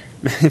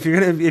 If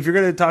you're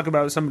gonna talk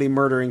about somebody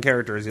murdering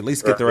characters, at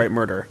least get the right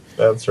murder.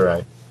 That's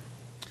right.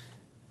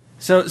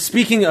 So,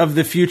 speaking of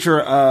the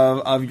future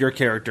of your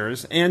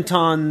characters,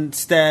 Anton,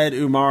 Stead,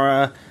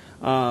 Umara,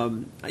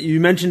 you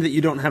mentioned that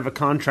you don't have a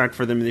contract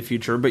for them in the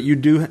future, but you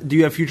do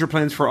you have future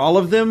plans for all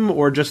of them,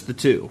 or just the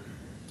 2?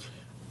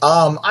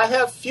 I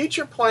have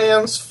future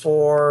plans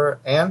for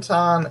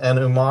Anton and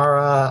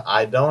Umara.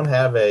 I don't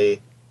have a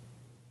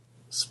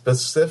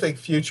specific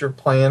future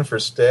plan for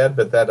Stead,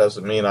 but that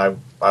doesn't mean I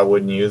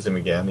wouldn't use him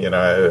again.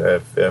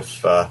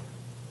 If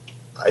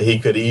he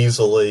could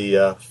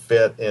easily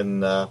fit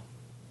in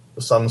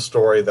some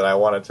story that I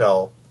want to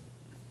tell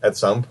at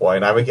some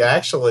point. I mean,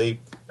 actually,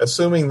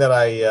 assuming that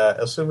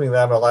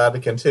I'm allowed to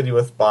continue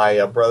with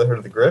my Brotherhood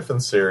of the Griffin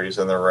series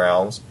in the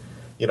Realms,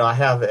 I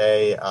have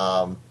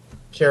a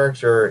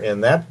character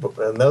in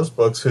those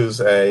books who's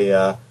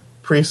a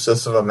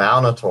priestess of a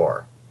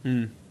Maunator,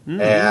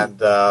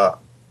 and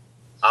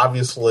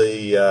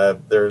obviously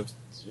there's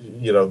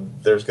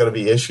going to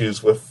be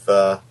issues with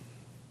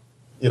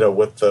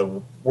with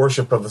the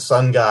worship of the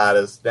sun god,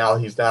 as now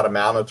he's not a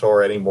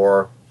Maunator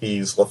anymore.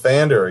 He's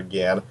Lathander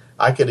again.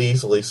 I could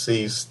easily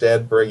see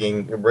Stead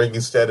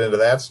bringing Stead into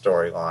that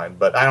storyline,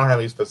 but I don't have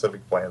any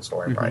specific plans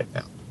for him right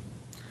now.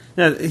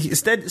 Now,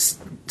 Stead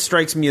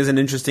strikes me as an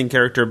interesting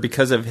character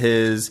because of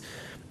his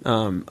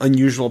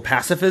unusual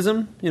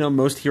pacifism.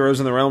 Most heroes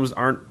in the realms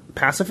aren't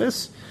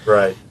pacifists.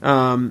 Right.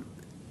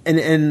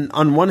 And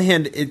on one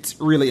hand, it's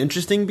really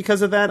interesting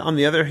because of that. On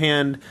the other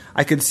hand,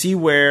 I could see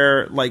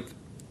where,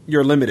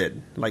 you're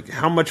limited.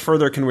 How much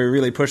further can we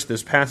really push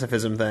this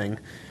pacifism thing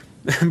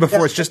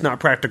before it's just not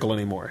practical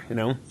anymore,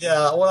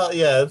 Yeah, well,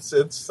 yeah,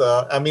 it's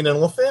I mean, and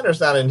Lathander's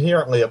not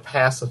inherently a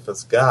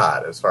pacifist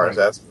god as far as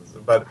that's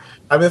concerned. But,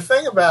 I mean, the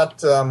thing about,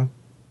 the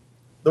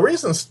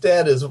reason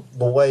Stead is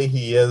the way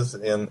he is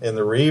in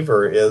the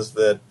Reaver is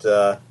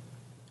that,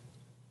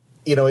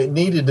 it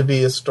needed to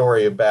be a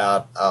story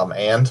about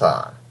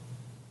Anton.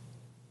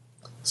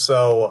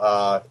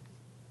 So,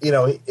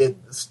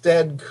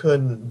 Stead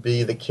couldn't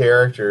be the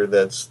character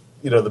that's,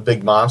 the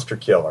big monster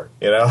killer,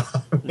 I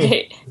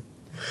mean,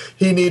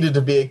 he needed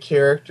to be a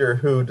character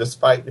who,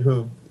 despite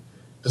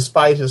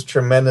his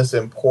tremendous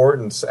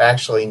importance,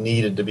 actually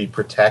needed to be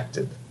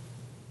protected.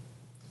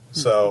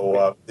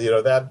 So,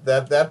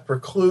 that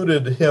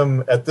precluded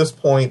him at this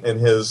point in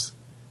his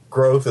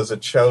growth as a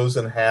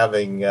chosen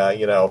having,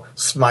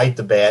 smite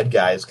the bad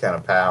guys kind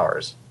of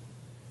powers.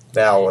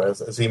 Now,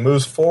 as he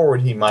moves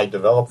forward, he might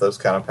develop those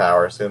kind of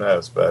powers. Who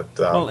knows? But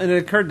and it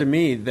occurred to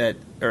me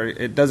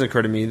it does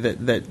occur to me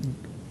that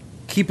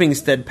keeping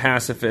Stead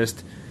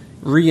pacifist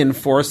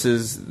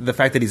reinforces the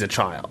fact that he's a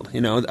child.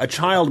 A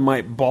child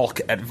might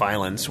balk at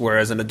violence,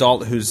 whereas an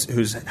adult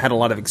who's had a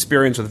lot of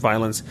experience with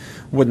violence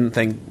wouldn't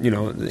think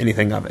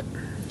anything of it.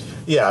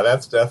 Yeah,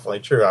 that's definitely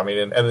true. I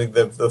mean, and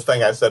the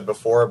thing I said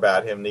before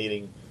about him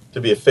needing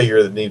to be a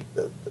figure that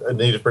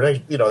needed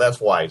protection,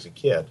 that's why he's a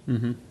kid.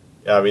 Mm-hmm.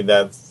 I mean,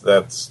 that's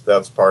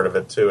part of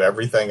it too.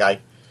 Everything I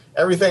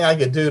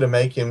could do to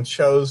make him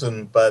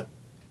chosen, but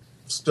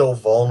still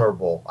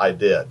vulnerable, I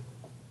did.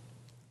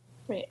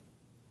 Right.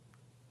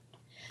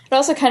 It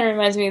also kind of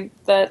reminds me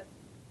that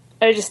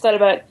I just thought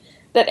about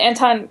that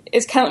Anton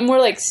is kind of more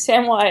like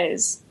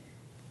Samwise,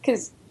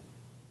 because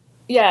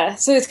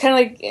so it's kind of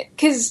like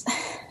because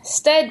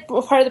Stead.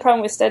 Well, part of the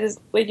problem with Stead is,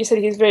 like you said,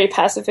 he's very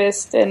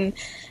pacifist and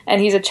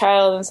he's a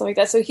child and stuff like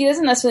that. So he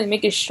doesn't necessarily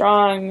make a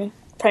strong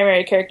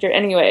primary character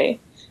anyway.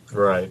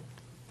 Right.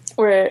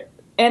 Where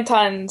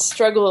Anton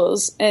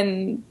struggles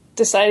in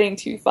deciding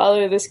to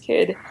follow this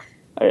kid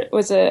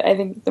was I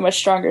think the much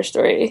stronger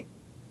story.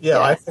 Yeah,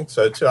 I think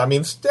so too. I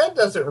mean, Stead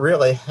doesn't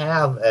really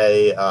have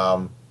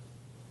a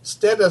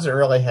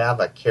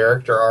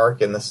character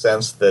arc in the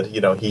sense that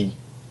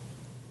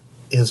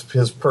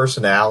his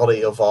personality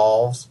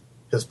evolves,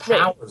 his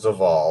powers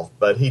evolve,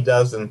 but he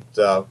doesn't.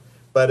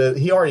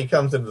 He already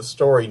comes into the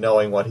story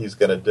knowing what he's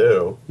going to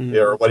do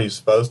or what he's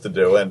supposed to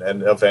do,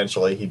 and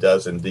eventually he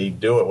does indeed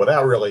do it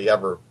without really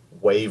ever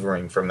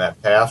wavering from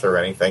that path or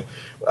anything.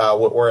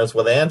 Whereas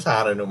with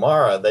Anton and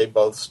Umara, they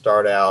both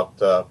start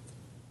out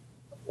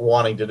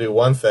wanting to do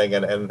one thing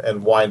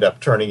and wind up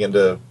turning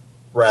into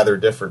rather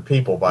different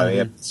people by the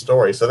end of the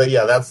story. So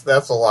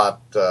that's a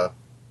lot.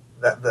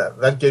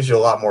 That gives you a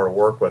lot more to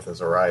work with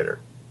as a writer.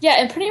 Yeah,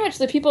 and pretty much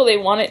the people they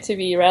want it to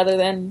be rather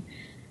than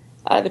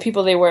the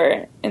people they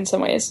were in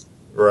some ways.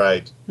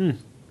 Right.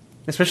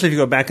 Especially if you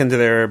go back into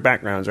their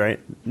backgrounds, right?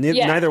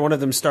 Neither one of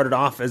them started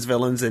off as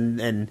villains,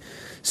 and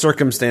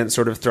circumstance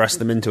sort of thrust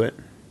them into it.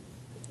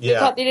 Yeah. They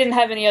thought they didn't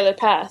have any other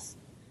path.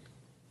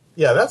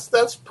 Yeah,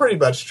 that's pretty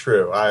much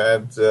true.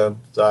 I've been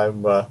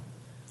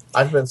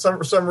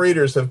some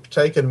readers have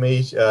taken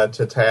me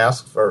to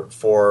task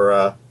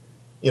for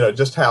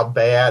just how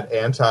bad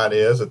Anton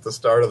is at the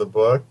start of the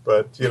book,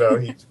 but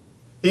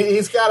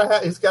he's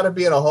got to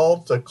be in a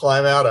hole to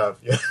climb out of.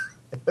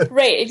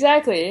 Right,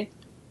 exactly.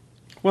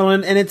 Well,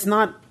 and it's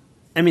not.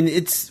 I mean,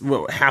 it's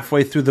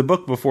halfway through the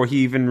book before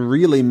he even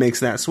really makes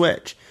that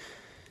switch.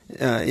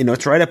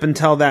 It's right up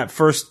until that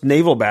first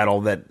naval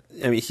battle that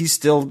he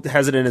still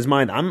has it in his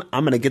mind. I'm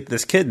going to get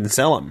this kid and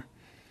sell him.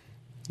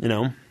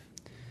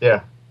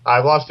 Yeah, I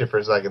lost you for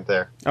a second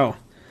there. Oh,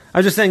 I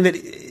was just saying that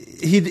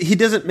he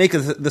doesn't make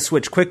the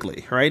switch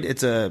quickly, right?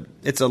 It's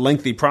a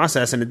lengthy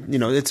process, and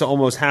it's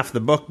almost half the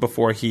book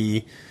before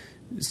he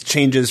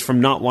changes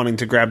from not wanting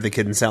to grab the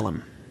kid and sell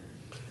him.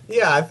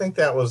 Yeah, I think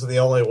that was the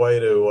only way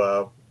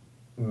to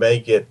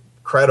make it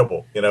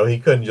credible. He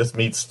couldn't just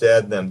meet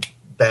Stead and then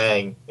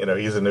bang,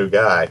 he's a new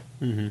guy.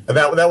 Mm-hmm. And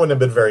that wouldn't have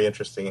been very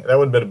interesting. That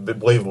wouldn't have been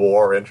believable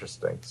or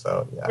interesting.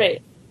 So yeah.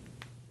 Right.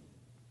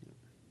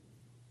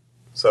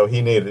 So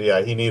he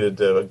needed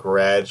to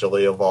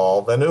gradually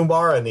evolve, and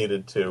Umara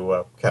needed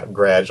to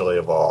gradually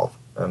evolve,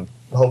 and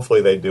hopefully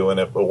they do in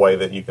a way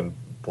that you can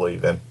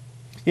believe in.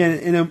 Yeah,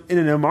 in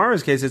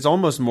Umara's case, it's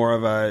almost more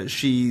of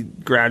she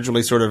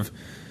gradually sort of,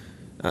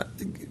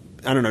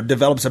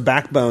 develops a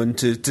backbone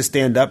to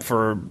stand up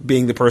for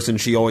being the person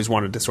she always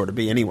wanted to sort of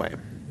be anyway.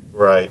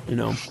 Right.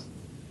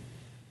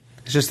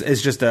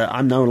 It's just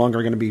I'm no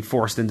longer going to be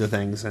forced into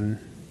things, and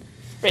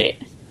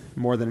right.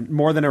 More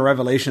than a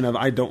revelation of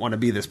I don't want to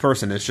be this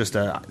person. It's just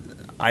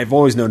I've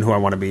always known who I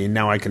want to be, and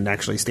now I can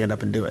actually stand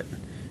up and do it.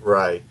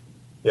 Right.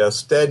 Yeah,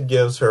 Stead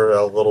gives her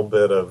a little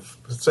bit of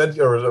Stead,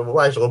 or well,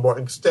 actually a little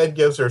more. Stead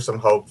gives her some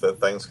hope that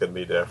things can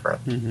be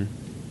different,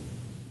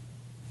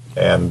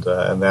 and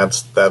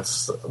that's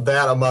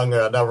that among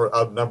a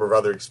number of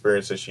other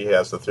experiences she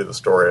has through the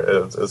story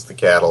is the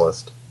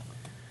catalyst.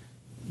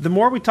 The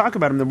more we talk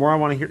about him, the more I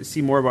want to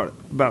see more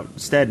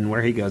about Stead and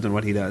where he goes and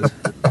what he does.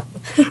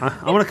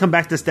 I want to come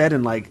back to Stead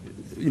in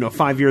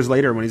 5 years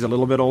later when he's a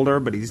little bit older,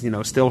 but he's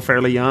still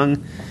fairly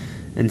young,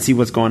 and see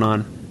what's going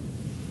on.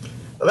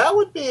 That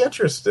would be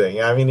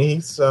interesting. I mean, he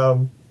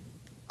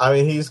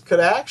could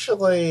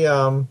actually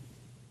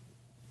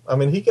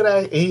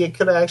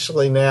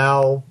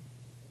now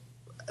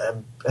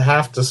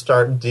have to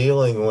start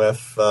dealing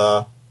with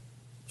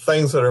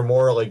things that are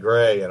morally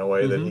gray in a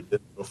way that he did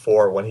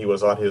before when he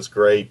was on his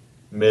great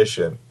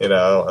mission.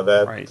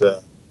 Right.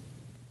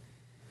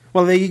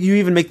 Well, you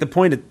even make the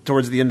point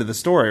towards the end of the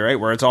story, right,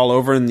 where it's all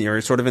over, and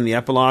you're sort of in the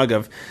epilogue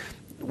of,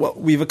 well,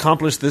 we've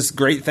accomplished this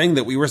great thing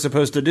that we were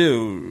supposed to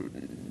do.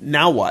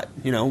 Now what?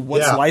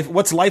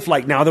 What's life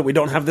like now that we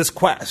don't have this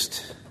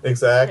quest?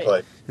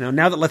 Exactly.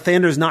 Now that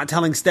Lathander's not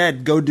telling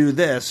Stead, go do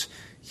this,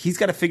 he's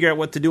got to figure out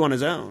what to do on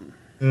his own.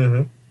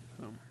 Mm-hmm.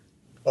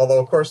 Although,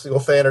 of course,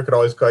 Lathander could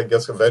always, I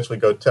guess, eventually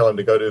go tell him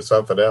to go do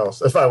something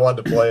else if I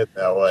wanted to play it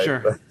that way. Sure.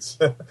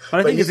 But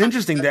I think it's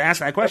interesting to ask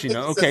that question.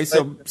 Okay,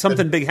 so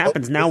something big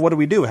happens. Now what do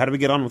we do? How do we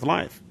get on with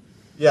life?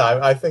 Yeah,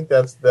 I think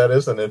that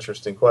is an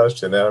interesting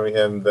question. I mean,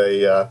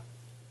 I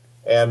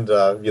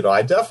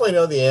definitely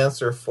know the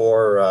answer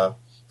for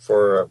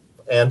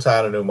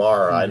Anton and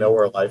Umara. I know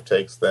where life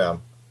takes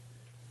them.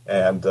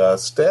 And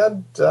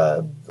Stead, he's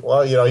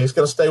going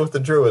to stay with the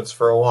Druids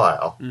for a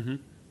while. Mm-hmm.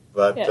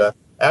 But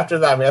after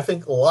that, I mean, I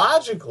think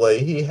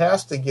logically he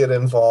has to get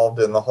involved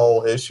in the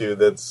whole issue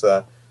that's,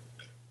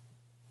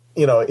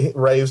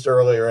 raised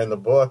earlier in the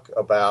book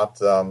about,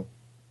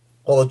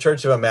 the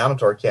Church of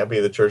Amountor can't be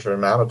the Church of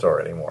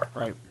Amountor anymore.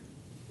 Right.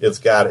 It's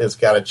got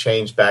to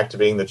change back to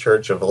being the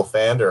Church of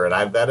Lathander,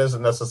 and that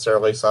isn't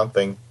necessarily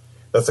something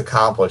that's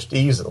accomplished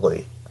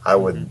easily. At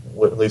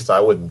least I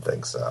wouldn't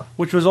think so.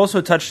 Which was also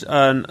touched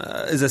on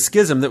is a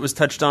schism that was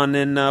touched on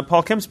in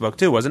Paul Kemp's book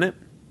too, wasn't it?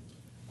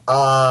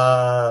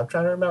 I'm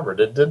trying to remember.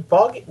 Did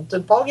Paul get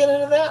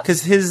into that?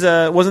 Because his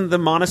wasn't the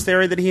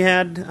monastery that he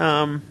had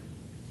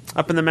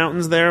up in the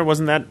mountains there,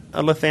 wasn't that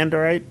a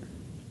Lathanderite?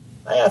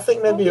 I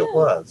think maybe it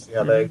was.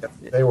 Yeah,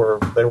 they were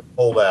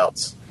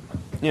holdouts.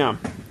 Yeah.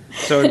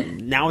 So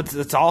now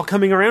it's all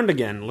coming around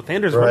again.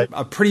 Lathander's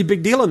a pretty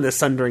big deal in this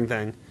Sundering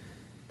thing.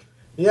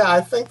 Yeah,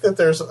 I think that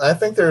there's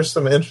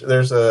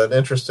an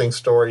interesting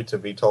story to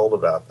be told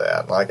about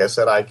that. Like I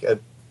said,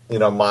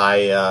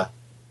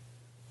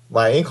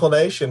 my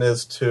inclination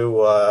is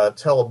to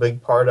tell a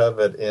big part of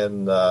it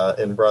in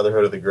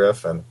Brotherhood of the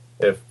Griffin,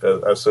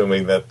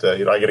 assuming that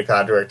I get a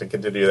contract to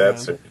continue that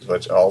series,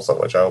 which I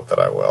hope that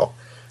I will.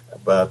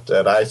 But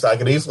I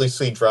could easily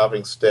see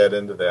dropping Stead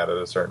into that at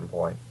a certain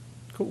point.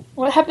 Cool.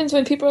 What happens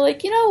when people are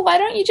like, why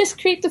don't you just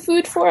create the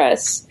food for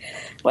us?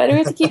 Why do we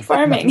have to keep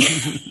farming?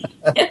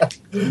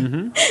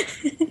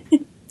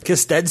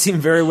 Because Stead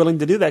seemed very willing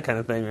to do that kind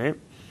of thing, right?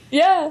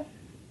 Yeah.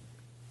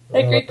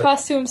 At great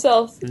cost to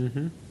himself.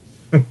 Mm-hmm.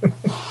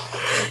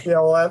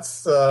 Yeah, well,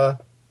 that's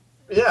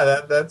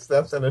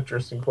an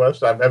interesting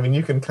question. I mean,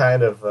 you can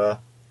kind of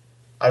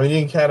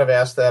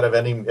ask that of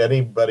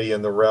anybody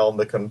in the realms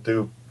that can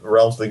do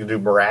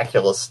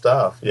miraculous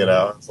stuff.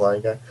 It's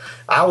like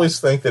I always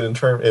think that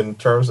in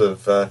terms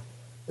of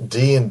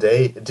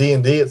D&D,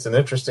 it's an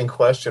interesting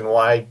question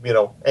why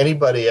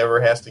anybody ever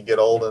has to get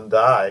old and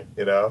die.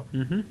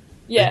 Mm-hmm.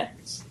 Yeah.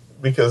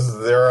 Because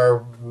there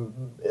are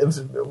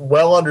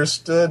well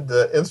understood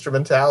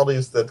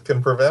instrumentalities that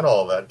can prevent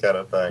all that kind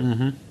of thing.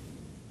 Mm-hmm.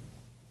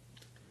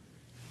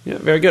 Yeah,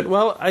 very good.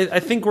 Well, I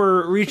think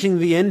we're reaching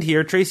the end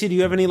here. Tracy, do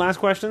you have any last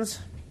questions?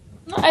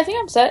 No, I think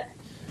I'm set.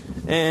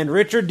 And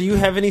Richard, do you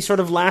have any sort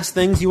of last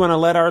things you want to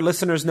let our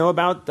listeners know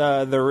about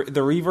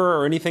the Reaver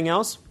or anything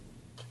else?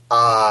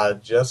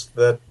 Just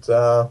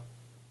that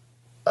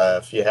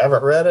if you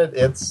haven't read it,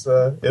 it's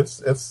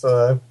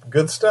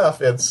good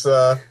stuff. It's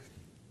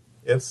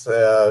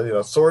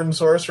sword and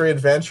sorcery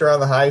adventure on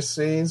the high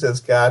seas. It's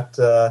got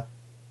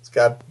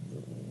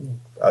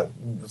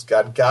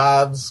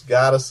gods,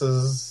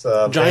 goddesses,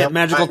 giant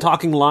magical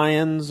talking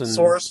lions, and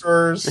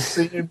sorcerers,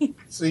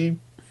 sea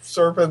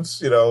serpents,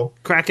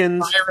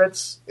 krakens,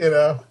 pirates,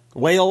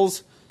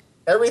 whales,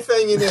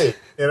 everything you need,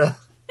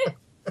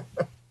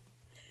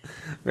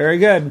 Very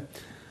good.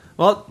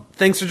 Well,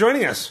 thanks for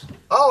joining us.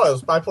 Oh, it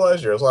was my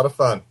pleasure. It was a lot of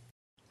fun.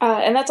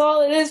 And that's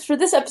all it is for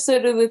this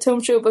episode of the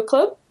Tome Show Book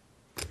Club.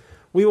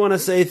 We want to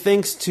say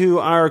thanks to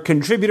our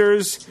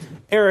contributors,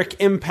 Eric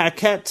M.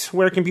 Paquette.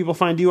 Where can people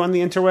find you on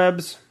the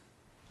interwebs?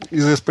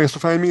 Easiest place to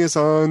find me is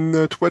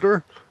on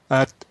Twitter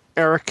at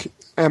Eric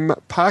M.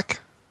 Pack,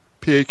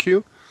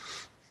 P-A-Q.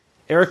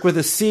 Eric with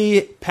a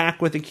C,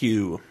 Pack with a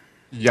Q.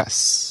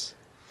 Yes.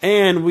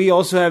 And we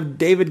also have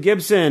David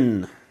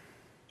Gibson.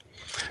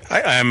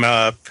 I'm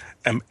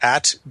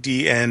at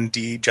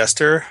DND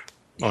Jester.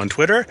 on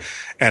Twitter,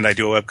 and I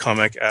do a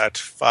webcomic at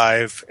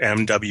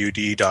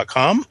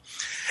 5mwd.com.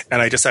 And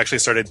I just actually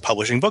started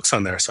publishing books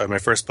on there. So I have my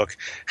first book,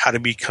 How to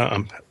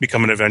Become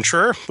an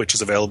Adventurer, which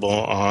is available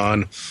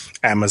on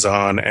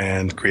Amazon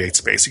and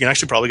CreateSpace. You can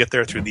actually probably get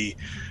there through the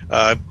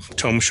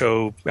Tome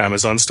Show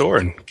Amazon store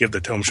and give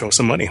the Tome Show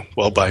some money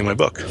while buying my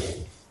book.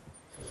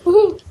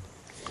 Woohoo!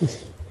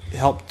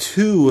 Help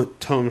 2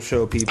 Tome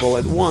Show people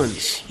at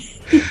once.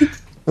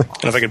 And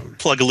if I could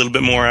plug a little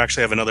bit more, I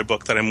actually have another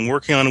book that I'm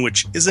working on,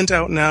 which isn't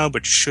out now,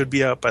 but should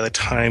be out by the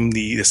time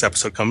this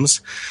episode comes,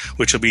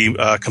 which will be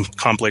a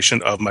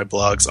compilation of my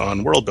blogs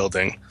on world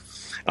building.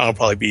 I'll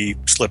probably be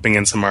slipping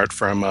in some art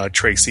from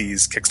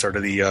Tracy's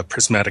Kickstarter, the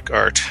Prismatic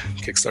Art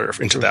Kickstarter,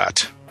 into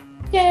that.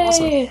 Yay!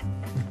 Awesome.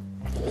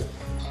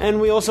 And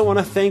we also want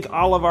to thank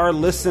all of our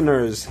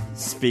listeners,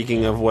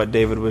 speaking of what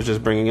David was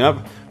just bringing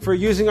up, for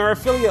using our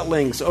affiliate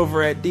links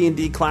over at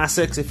D&D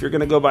Classics if you're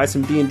going to go buy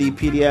some D&D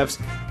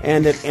PDFs,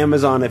 and at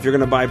Amazon if you're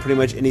going to buy pretty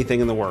much anything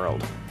in the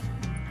world.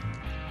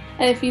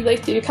 And if you'd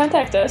like to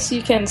contact us,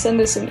 you can send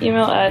us an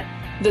email at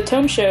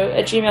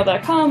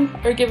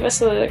thetomeshow@gmail.com or give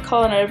us a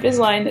call on our biz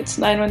line. It's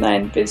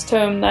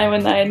 919-BIZTOME,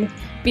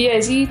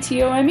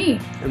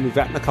 919-BIZTOME. And we've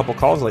gotten a couple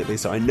calls lately,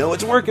 so I know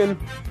it's working.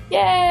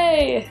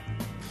 Yay!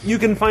 You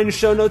can find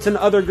show notes and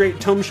other great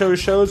Tome Show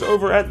shows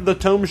over at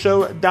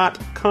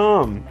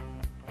thetomeshow.com.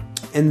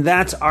 And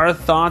that's our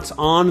thoughts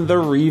on The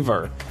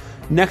Reaver.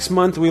 Next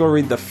month, we will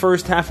read the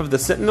first half of The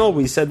Sentinel.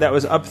 We said that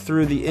was up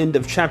through the end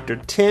of Chapter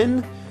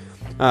 10,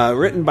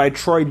 written by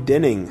Troy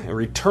Denning,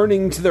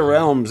 returning to the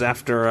realms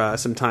after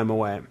some time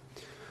away.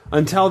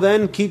 Until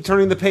then, keep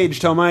turning the page,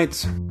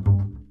 Tomites.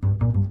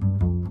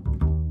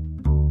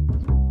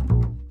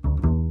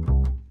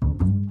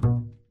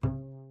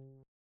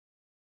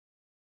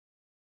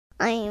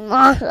 I'm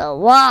on the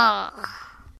wall.